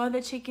 some of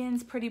the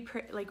chicken's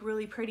like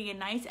really pretty and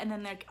nice, and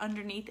then like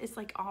underneath it's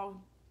like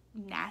all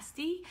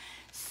nasty.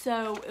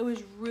 So it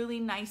was really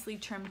nicely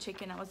trimmed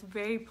chicken. I was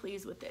very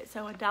pleased with it.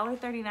 So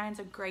 $1.39 is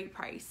a great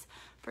price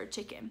for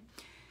chicken.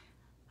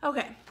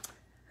 Okay.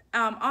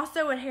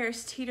 Also at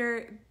Harris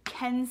Teeter,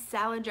 Ken's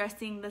salad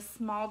dressing, the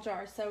small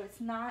jar. So it's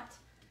not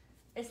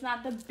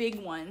the big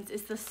ones,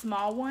 it's the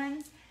small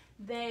ones.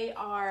 They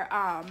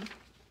are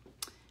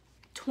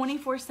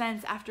 24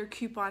 cents after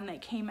coupon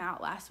that came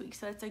out last week,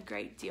 so that's a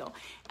great deal.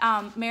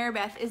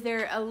 Maribeth, is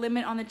there a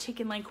limit on the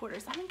chicken leg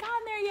quarters? I haven't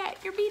gotten there yet.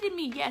 You're beating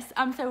me. Yes.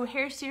 So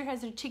Harris Teeter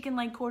has their chicken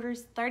leg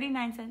quarters,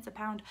 39 cents a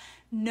pound.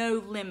 No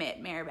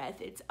limit,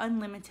 Maribeth. It's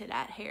unlimited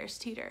at Harris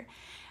Teeter.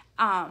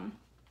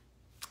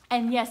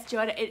 And yes,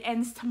 Joetta, it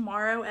ends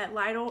tomorrow at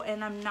Lidl,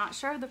 and I'm not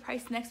sure of the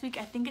price next week.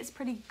 I think it's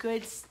pretty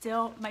good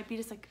still. It might be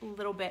just like a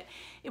little bit.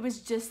 It was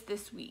just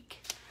this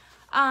week.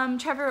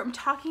 Trevor, I'm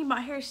talking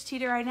about Harris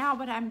Teeter right now,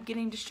 but I'm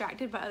getting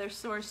distracted by other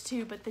stores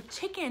too. But the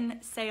chicken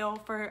sale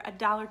for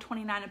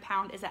 $1.29 a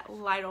pound is at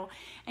Lidl.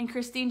 And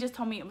Christine just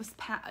told me it was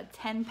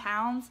 10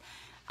 pounds.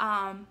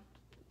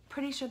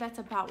 Pretty sure that's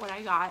about what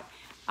I got.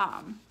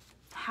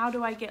 How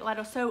do I get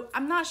Lidl? So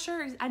I'm not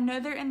sure. I know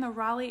they're in the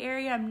Raleigh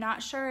area. I'm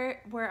not sure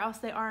where else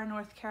they are in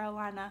North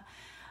Carolina.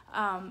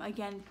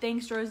 Again,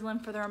 thanks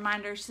Rosalind for the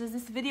reminder. She says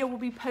this video will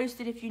be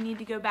posted if you need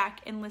to go back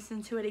and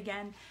listen to it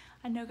again.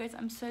 I know, guys,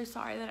 I'm so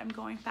sorry that I'm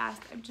going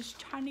fast. I'm just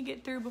trying to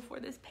get through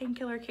before this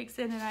painkiller kicks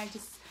in and I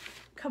just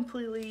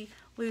completely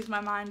lose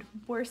my mind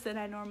worse than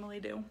I normally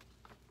do.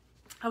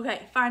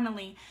 Okay,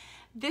 finally,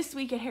 this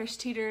week at Harris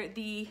Teeter,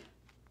 the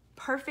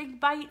Perfect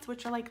Bites,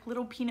 which are like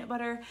little peanut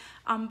butter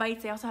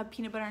bites. They also have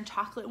peanut butter and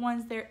chocolate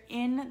ones. They're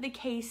in the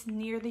case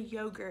near the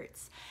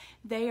yogurts.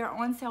 They are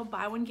on sale,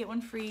 buy one, get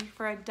one free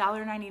for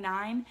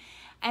 $1.99.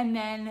 And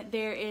then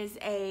there is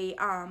a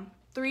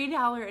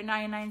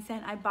 $3.99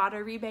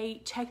 Ibotta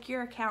rebate. Check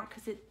your account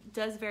because it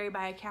does vary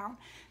by account.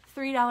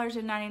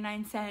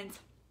 $3.99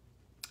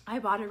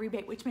 Ibotta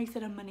rebate, which makes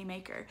it a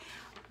moneymaker.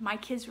 My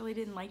kids really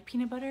didn't like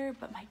peanut butter,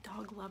 but my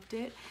dog loved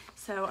it.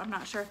 So I'm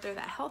not sure if they're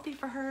that healthy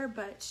for her,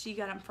 but she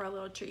got them for a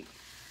little treat.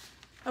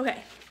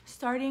 Okay,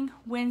 starting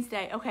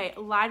Wednesday. Okay,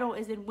 Lidl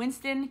is in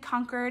Winston,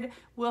 Concord,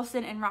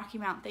 Wilson, and Rocky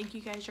Mount. Thank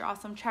you guys, you're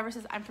awesome. Trevor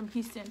says I'm from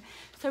Houston.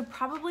 So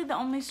probably the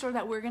only store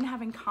that we're gonna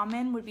have in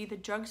common would be the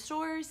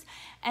drugstores,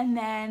 and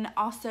then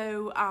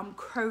also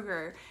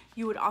Kroger.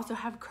 You would also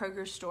have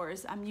Kroger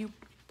stores. You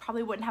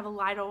probably wouldn't have a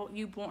Lidl.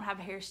 You won't have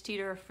a Harris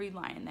Teeter or Food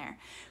Lion there.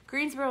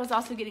 Greensboro is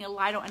also getting a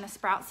Lidl and a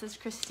Sprouts, says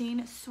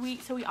Christine.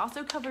 Sweet. So we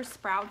also cover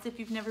Sprouts if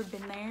you've never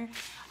been there.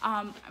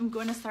 I'm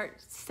going to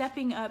start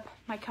stepping up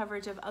my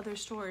coverage of other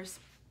stores.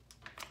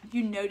 If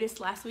you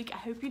noticed last week, I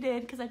hope you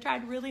did because I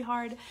tried really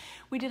hard.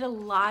 We did a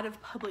lot of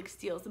Publix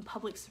deals and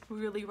Publix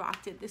really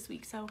rocked it this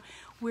week. So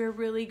we're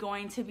really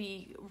going to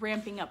be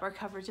ramping up our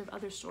coverage of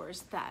other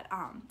stores that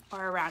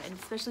are around. And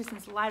especially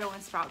since Lidl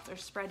and Sprouts are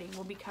spreading,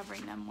 we'll be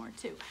covering them more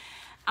too.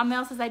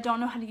 Mel says, I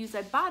don't know how to use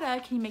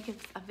Ibotta. Can you make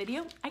a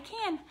video? I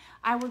can.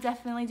 I will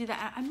definitely do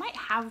that. I might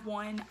have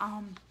one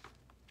on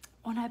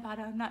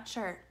Ibotta. I'm not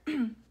sure.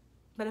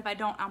 But if I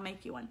don't, I'll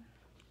make you one.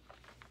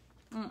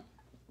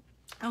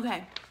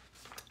 Okay.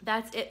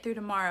 That's it through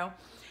tomorrow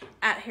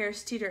at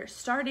Harris Teeter.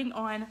 Starting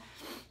on,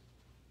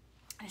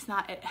 it's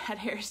not at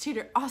Harris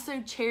Teeter.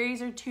 Also,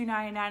 cherries are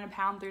 $2.99 a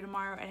pound through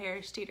tomorrow at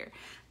Harris Teeter.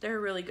 They're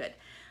really good.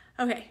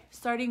 Okay,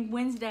 starting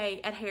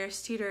Wednesday at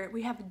Harris Teeter,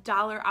 we have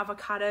 $1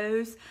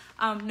 avocados,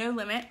 no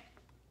limit.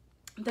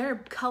 Their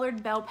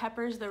colored bell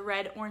peppers, the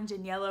red, orange,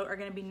 and yellow, are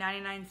going to be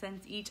 99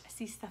 cents each. I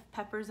see stuffed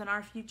peppers in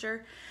our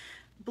future.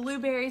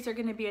 Blueberries are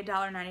going to be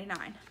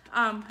 $1.99.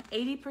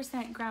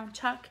 80% ground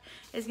chuck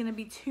is going to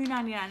be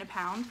 $2.99 a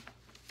pound.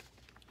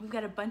 We've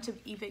got a bunch of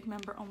EVIC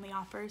member only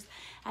offers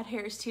at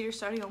Harris Teeter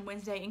starting on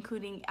Wednesday,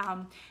 including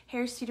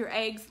Harris Teeter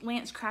eggs,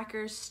 Lance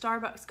crackers,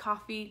 Starbucks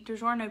coffee,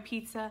 DiGiorno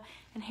pizza,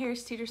 and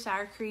Harris Teeter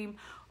sour cream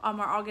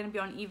are all going to be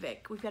on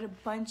EVIC. We've got a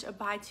bunch of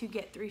buy two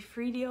get three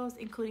free deals,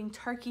 including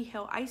Turkey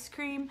Hill ice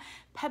cream,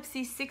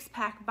 Pepsi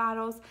 6-pack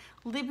bottles,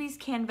 Libby's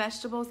canned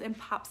vegetables, and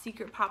Pop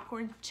Secret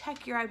popcorn.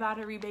 Check your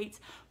Ibotta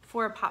rebates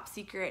for a Pop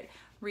Secret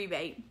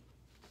rebate.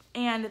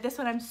 And this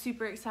one I'm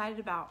super excited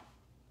about.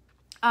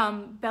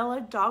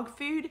 Bella dog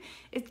food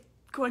is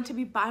going to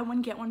be buy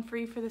one get one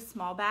free for the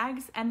small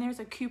bags, and there's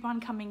a coupon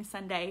coming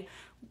Sunday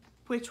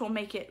which will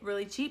make it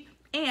really cheap.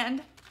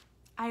 And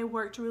I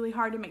worked really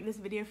hard to make this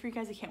video for you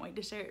guys. I can't wait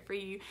to share it for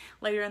you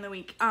later in the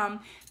week.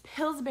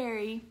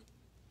 Pillsbury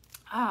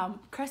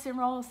crescent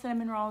rolls,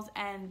 cinnamon rolls,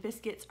 and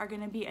biscuits are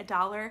going to be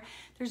 $1.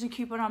 There's a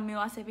coupon on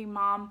Moolah Saving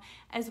Mom,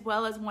 as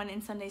well as one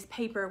in Sunday's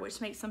paper,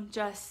 which makes them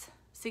just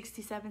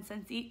 67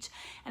 cents each.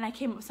 And I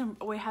came up with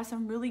we have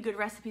some really good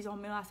recipes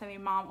on Moolah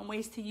Saving Mom on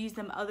ways to use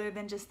them other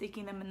than just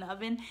sticking them in the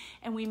oven.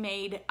 And we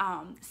made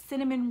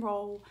cinnamon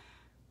roll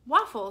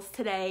waffles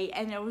today,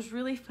 and it was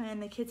really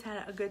fun. The kids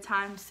had a good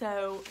time,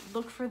 so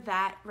look for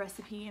that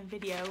recipe and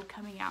video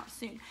coming out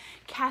soon.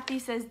 Kathy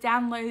says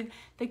download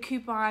the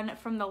coupon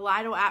from the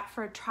Lidl app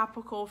for a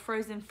tropical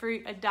frozen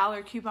fruit.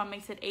 $1 coupon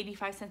makes it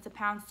 85 cents a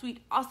pound.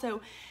 Sweet.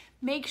 Also,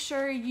 make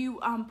sure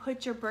you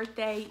put your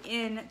birthday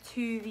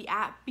into the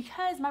app,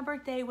 because my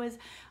birthday was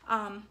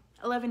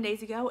 11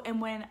 days ago,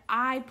 and when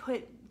I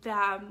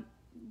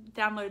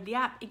downloaded the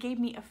app, it gave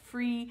me a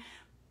free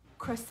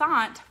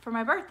croissant for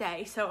my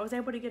birthday. So I was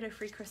able to get a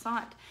free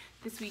croissant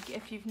this week.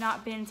 If you've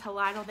not been to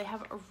Lidl, they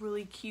have a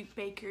really cute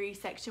bakery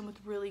section with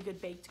really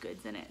good baked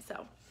goods in it.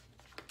 So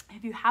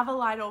if you have a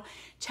Lidl,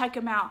 check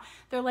them out.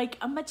 They're like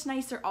a much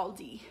nicer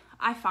Aldi,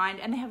 I find,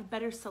 and they have a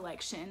better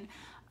selection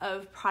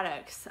of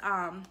products.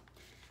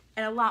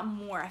 And a lot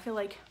more. I feel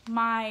like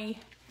my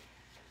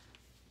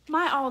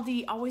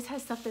Aldi always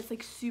has stuff that's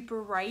like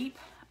super ripe,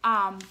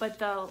 but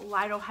the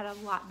Lidl had a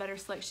lot better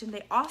selection.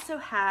 They also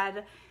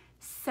had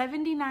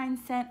 79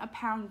 cent a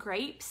pound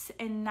grapes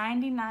and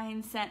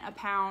 99 cent a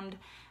pound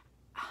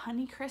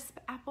Honeycrisp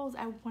apples.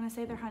 I want to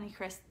say they're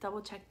Honeycrisp.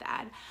 Double check the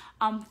ad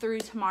through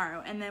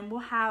tomorrow. And then we'll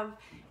have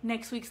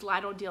next week's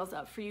Lidl deals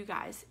up for you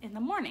guys in the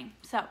morning.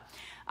 So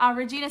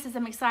Regina says,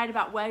 I'm excited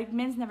about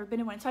Wegmans. Never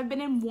been in one. So I've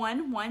been in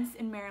one once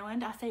in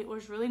Maryland. I say it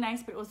was really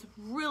nice, but it was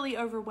really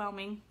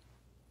overwhelming.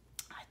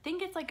 I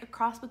think it's like a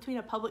cross between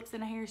a Publix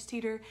and a Harris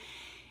Teeter.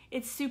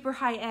 It's super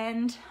high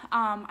end.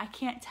 I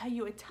can't tell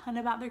you a ton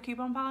about their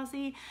coupon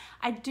policy.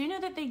 I do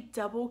know that they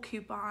double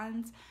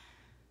coupons,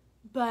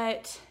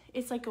 but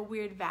it's like a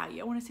weird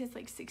value. I want to say it's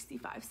like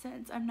 65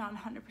 cents. I'm not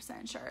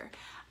 100% sure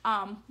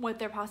what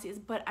their policy is,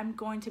 but I'm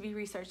going to be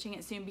researching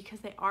it soon because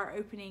they are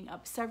opening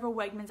up several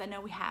Wegmans. I know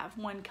we have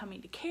one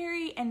coming to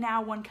Cary and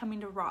now one coming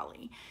to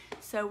Raleigh.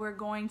 So we're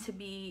going to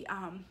be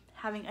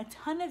having a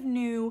ton of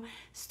new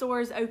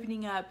stores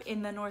opening up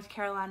in the North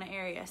Carolina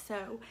area.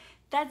 So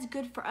that's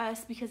good for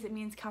us because it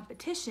means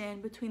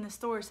competition between the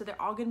stores. So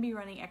they're all going to be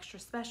running extra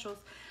specials.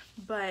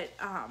 But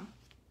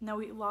no,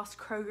 we lost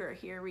Kroger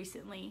here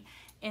recently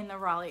in the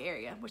Raleigh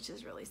area, which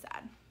is really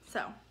sad.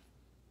 So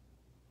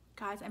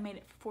guys, I made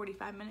it for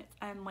 45 minutes.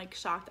 I'm like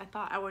shocked. I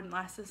thought I wouldn't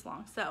last this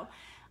long. So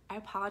I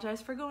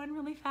apologize for going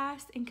really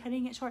fast and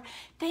cutting it short.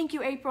 Thank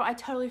you, April. I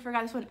totally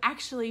forgot this one.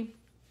 Actually,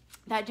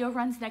 that deal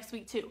runs next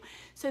week too.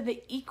 So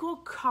the Equal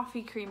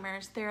Coffee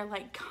Creamers, they're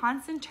like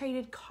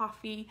concentrated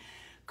coffee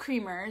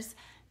creamers.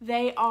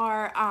 They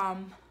are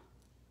on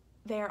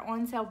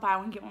sale, buy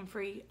one get one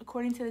free,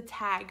 according to the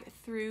tag,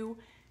 through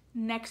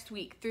next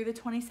week, through the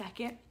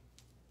 22nd.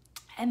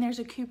 And there's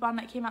a coupon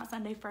that came out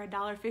Sunday for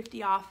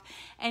 $1.50 off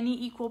any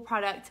Equal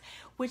product,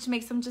 which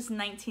makes them just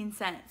 19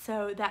 cents.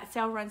 So that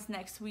sale runs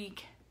next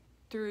week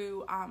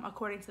through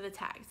according to the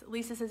tags.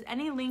 Lisa says,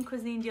 any lean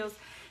cuisine deals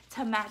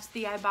to match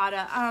the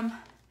Ibotta?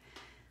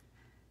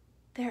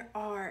 There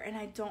are, and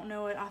I don't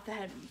know it off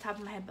the top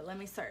of my head, but let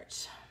me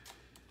search.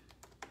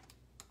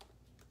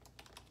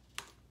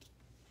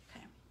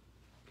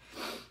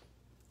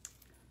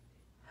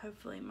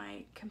 Hopefully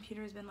my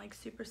computer has been like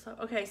super slow.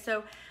 Okay,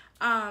 so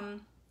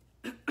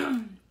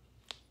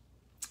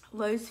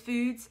Lowe's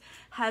Foods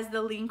has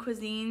the lean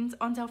cuisines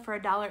on sale for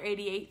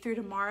 $1.88 through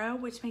tomorrow,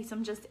 which makes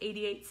them just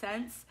 88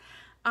 cents.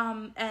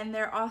 And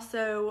they're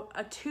also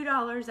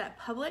 $2 at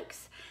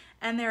Publix,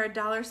 and they're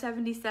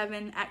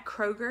 $1.77 at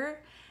Kroger,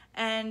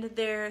 and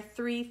they're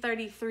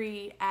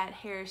 $3.33 at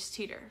Harris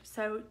Teeter.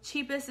 So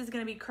cheapest is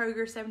going to be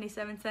Kroger,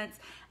 77 cents,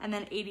 and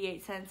then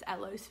 88 cents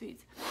at Lowe's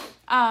Foods.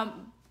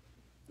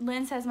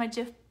 Lynn says, my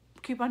Jif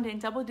coupon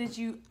didn't double. Did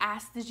you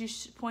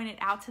point it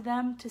out to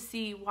them to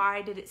see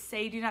why? Did it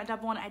say do not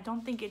double one? I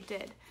don't think it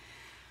did.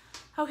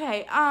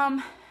 Okay,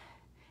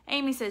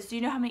 Amy says, do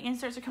you know how many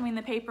inserts are coming in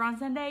the paper on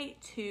Sunday?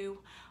 2.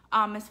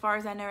 As far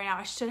as I know right now.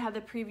 I should have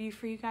the preview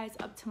for you guys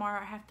up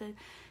tomorrow. I have to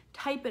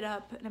type it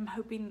up, and I'm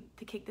hoping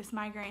to kick this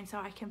migraine so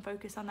I can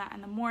focus on that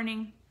in the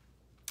morning.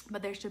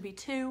 But there should be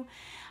 2.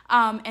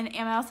 And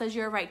ML says,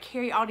 you're right.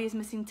 Cary Aldi is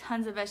missing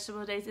tons of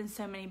vegetable days and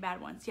so many bad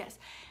ones. Yes.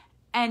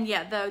 And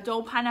yeah, the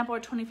Dole Pineapple are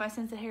 25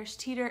 cents at Harris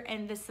Teeter,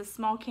 and this is a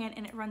small can,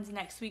 and it runs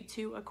next week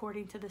too,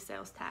 according to the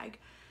sales tag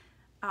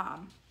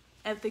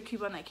of the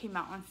coupon that came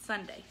out on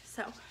Sunday.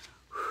 So,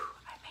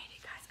 I made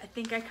it, guys. I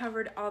think I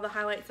covered all the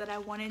highlights that I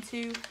wanted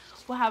to.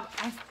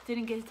 I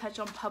didn't get to touch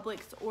on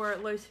Publix or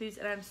Lowe's Foods,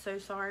 and I'm so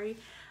sorry.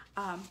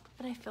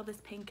 But I feel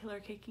this painkiller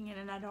kicking in,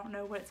 and I don't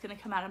know what's going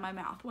to come out of my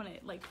mouth when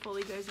it like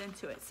fully goes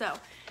into it. So,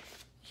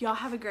 y'all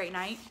have a great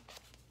night.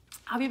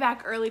 I'll be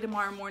back early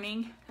tomorrow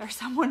morning, or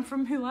someone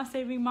from Moolah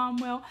Saving Mom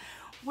will,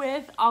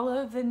 with all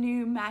of the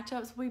new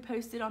matchups we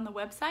posted on the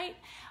website.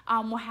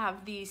 We'll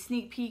have the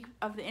sneak peek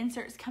of the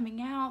inserts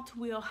coming out.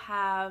 We'll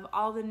have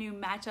all the new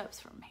matchups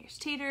from Harris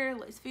Teeter,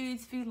 Lowe's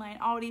Foods, Food Lion,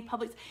 Aldi,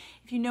 Publix.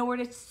 If you know where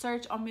to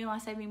search on Moolah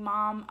Saving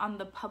Mom on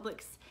the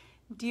Publix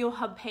Deal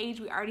Hub page,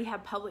 we already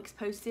have Publix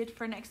posted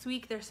for next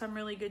week. There's some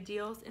really good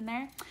deals in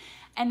there.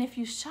 And if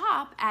you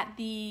shop at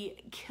the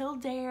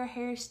Kildare,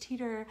 Harris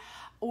Teeter,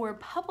 or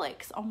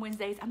Publix on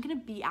Wednesdays, I'm going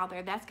to be out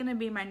there. That's going to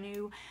be my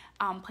new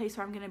place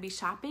where I'm going to be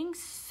shopping.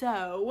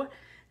 So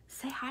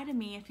say hi to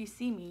me if you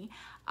see me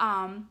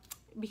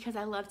because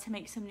I love to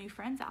make some new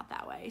friends out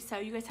that way. So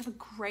you guys have a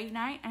great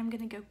night. I'm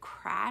going to go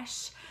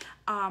crash,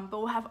 but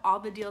we'll have all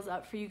the deals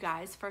up for you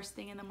guys first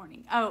thing in the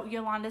morning. Oh,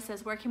 Yolanda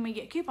says, where can we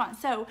get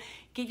coupons? So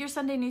get your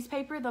Sunday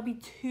newspaper. There'll be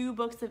 2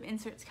 books of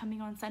inserts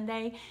coming on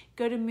Sunday.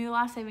 Go to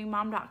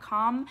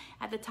moolahsavingmom.com.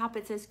 At the top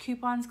it says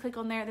coupons. Click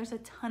on there. There's a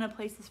ton of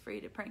places for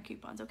you to print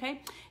coupons,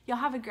 okay? Y'all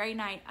have a great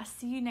night. I'll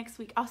see you next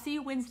week. I'll see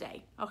you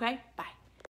Wednesday, okay? Bye.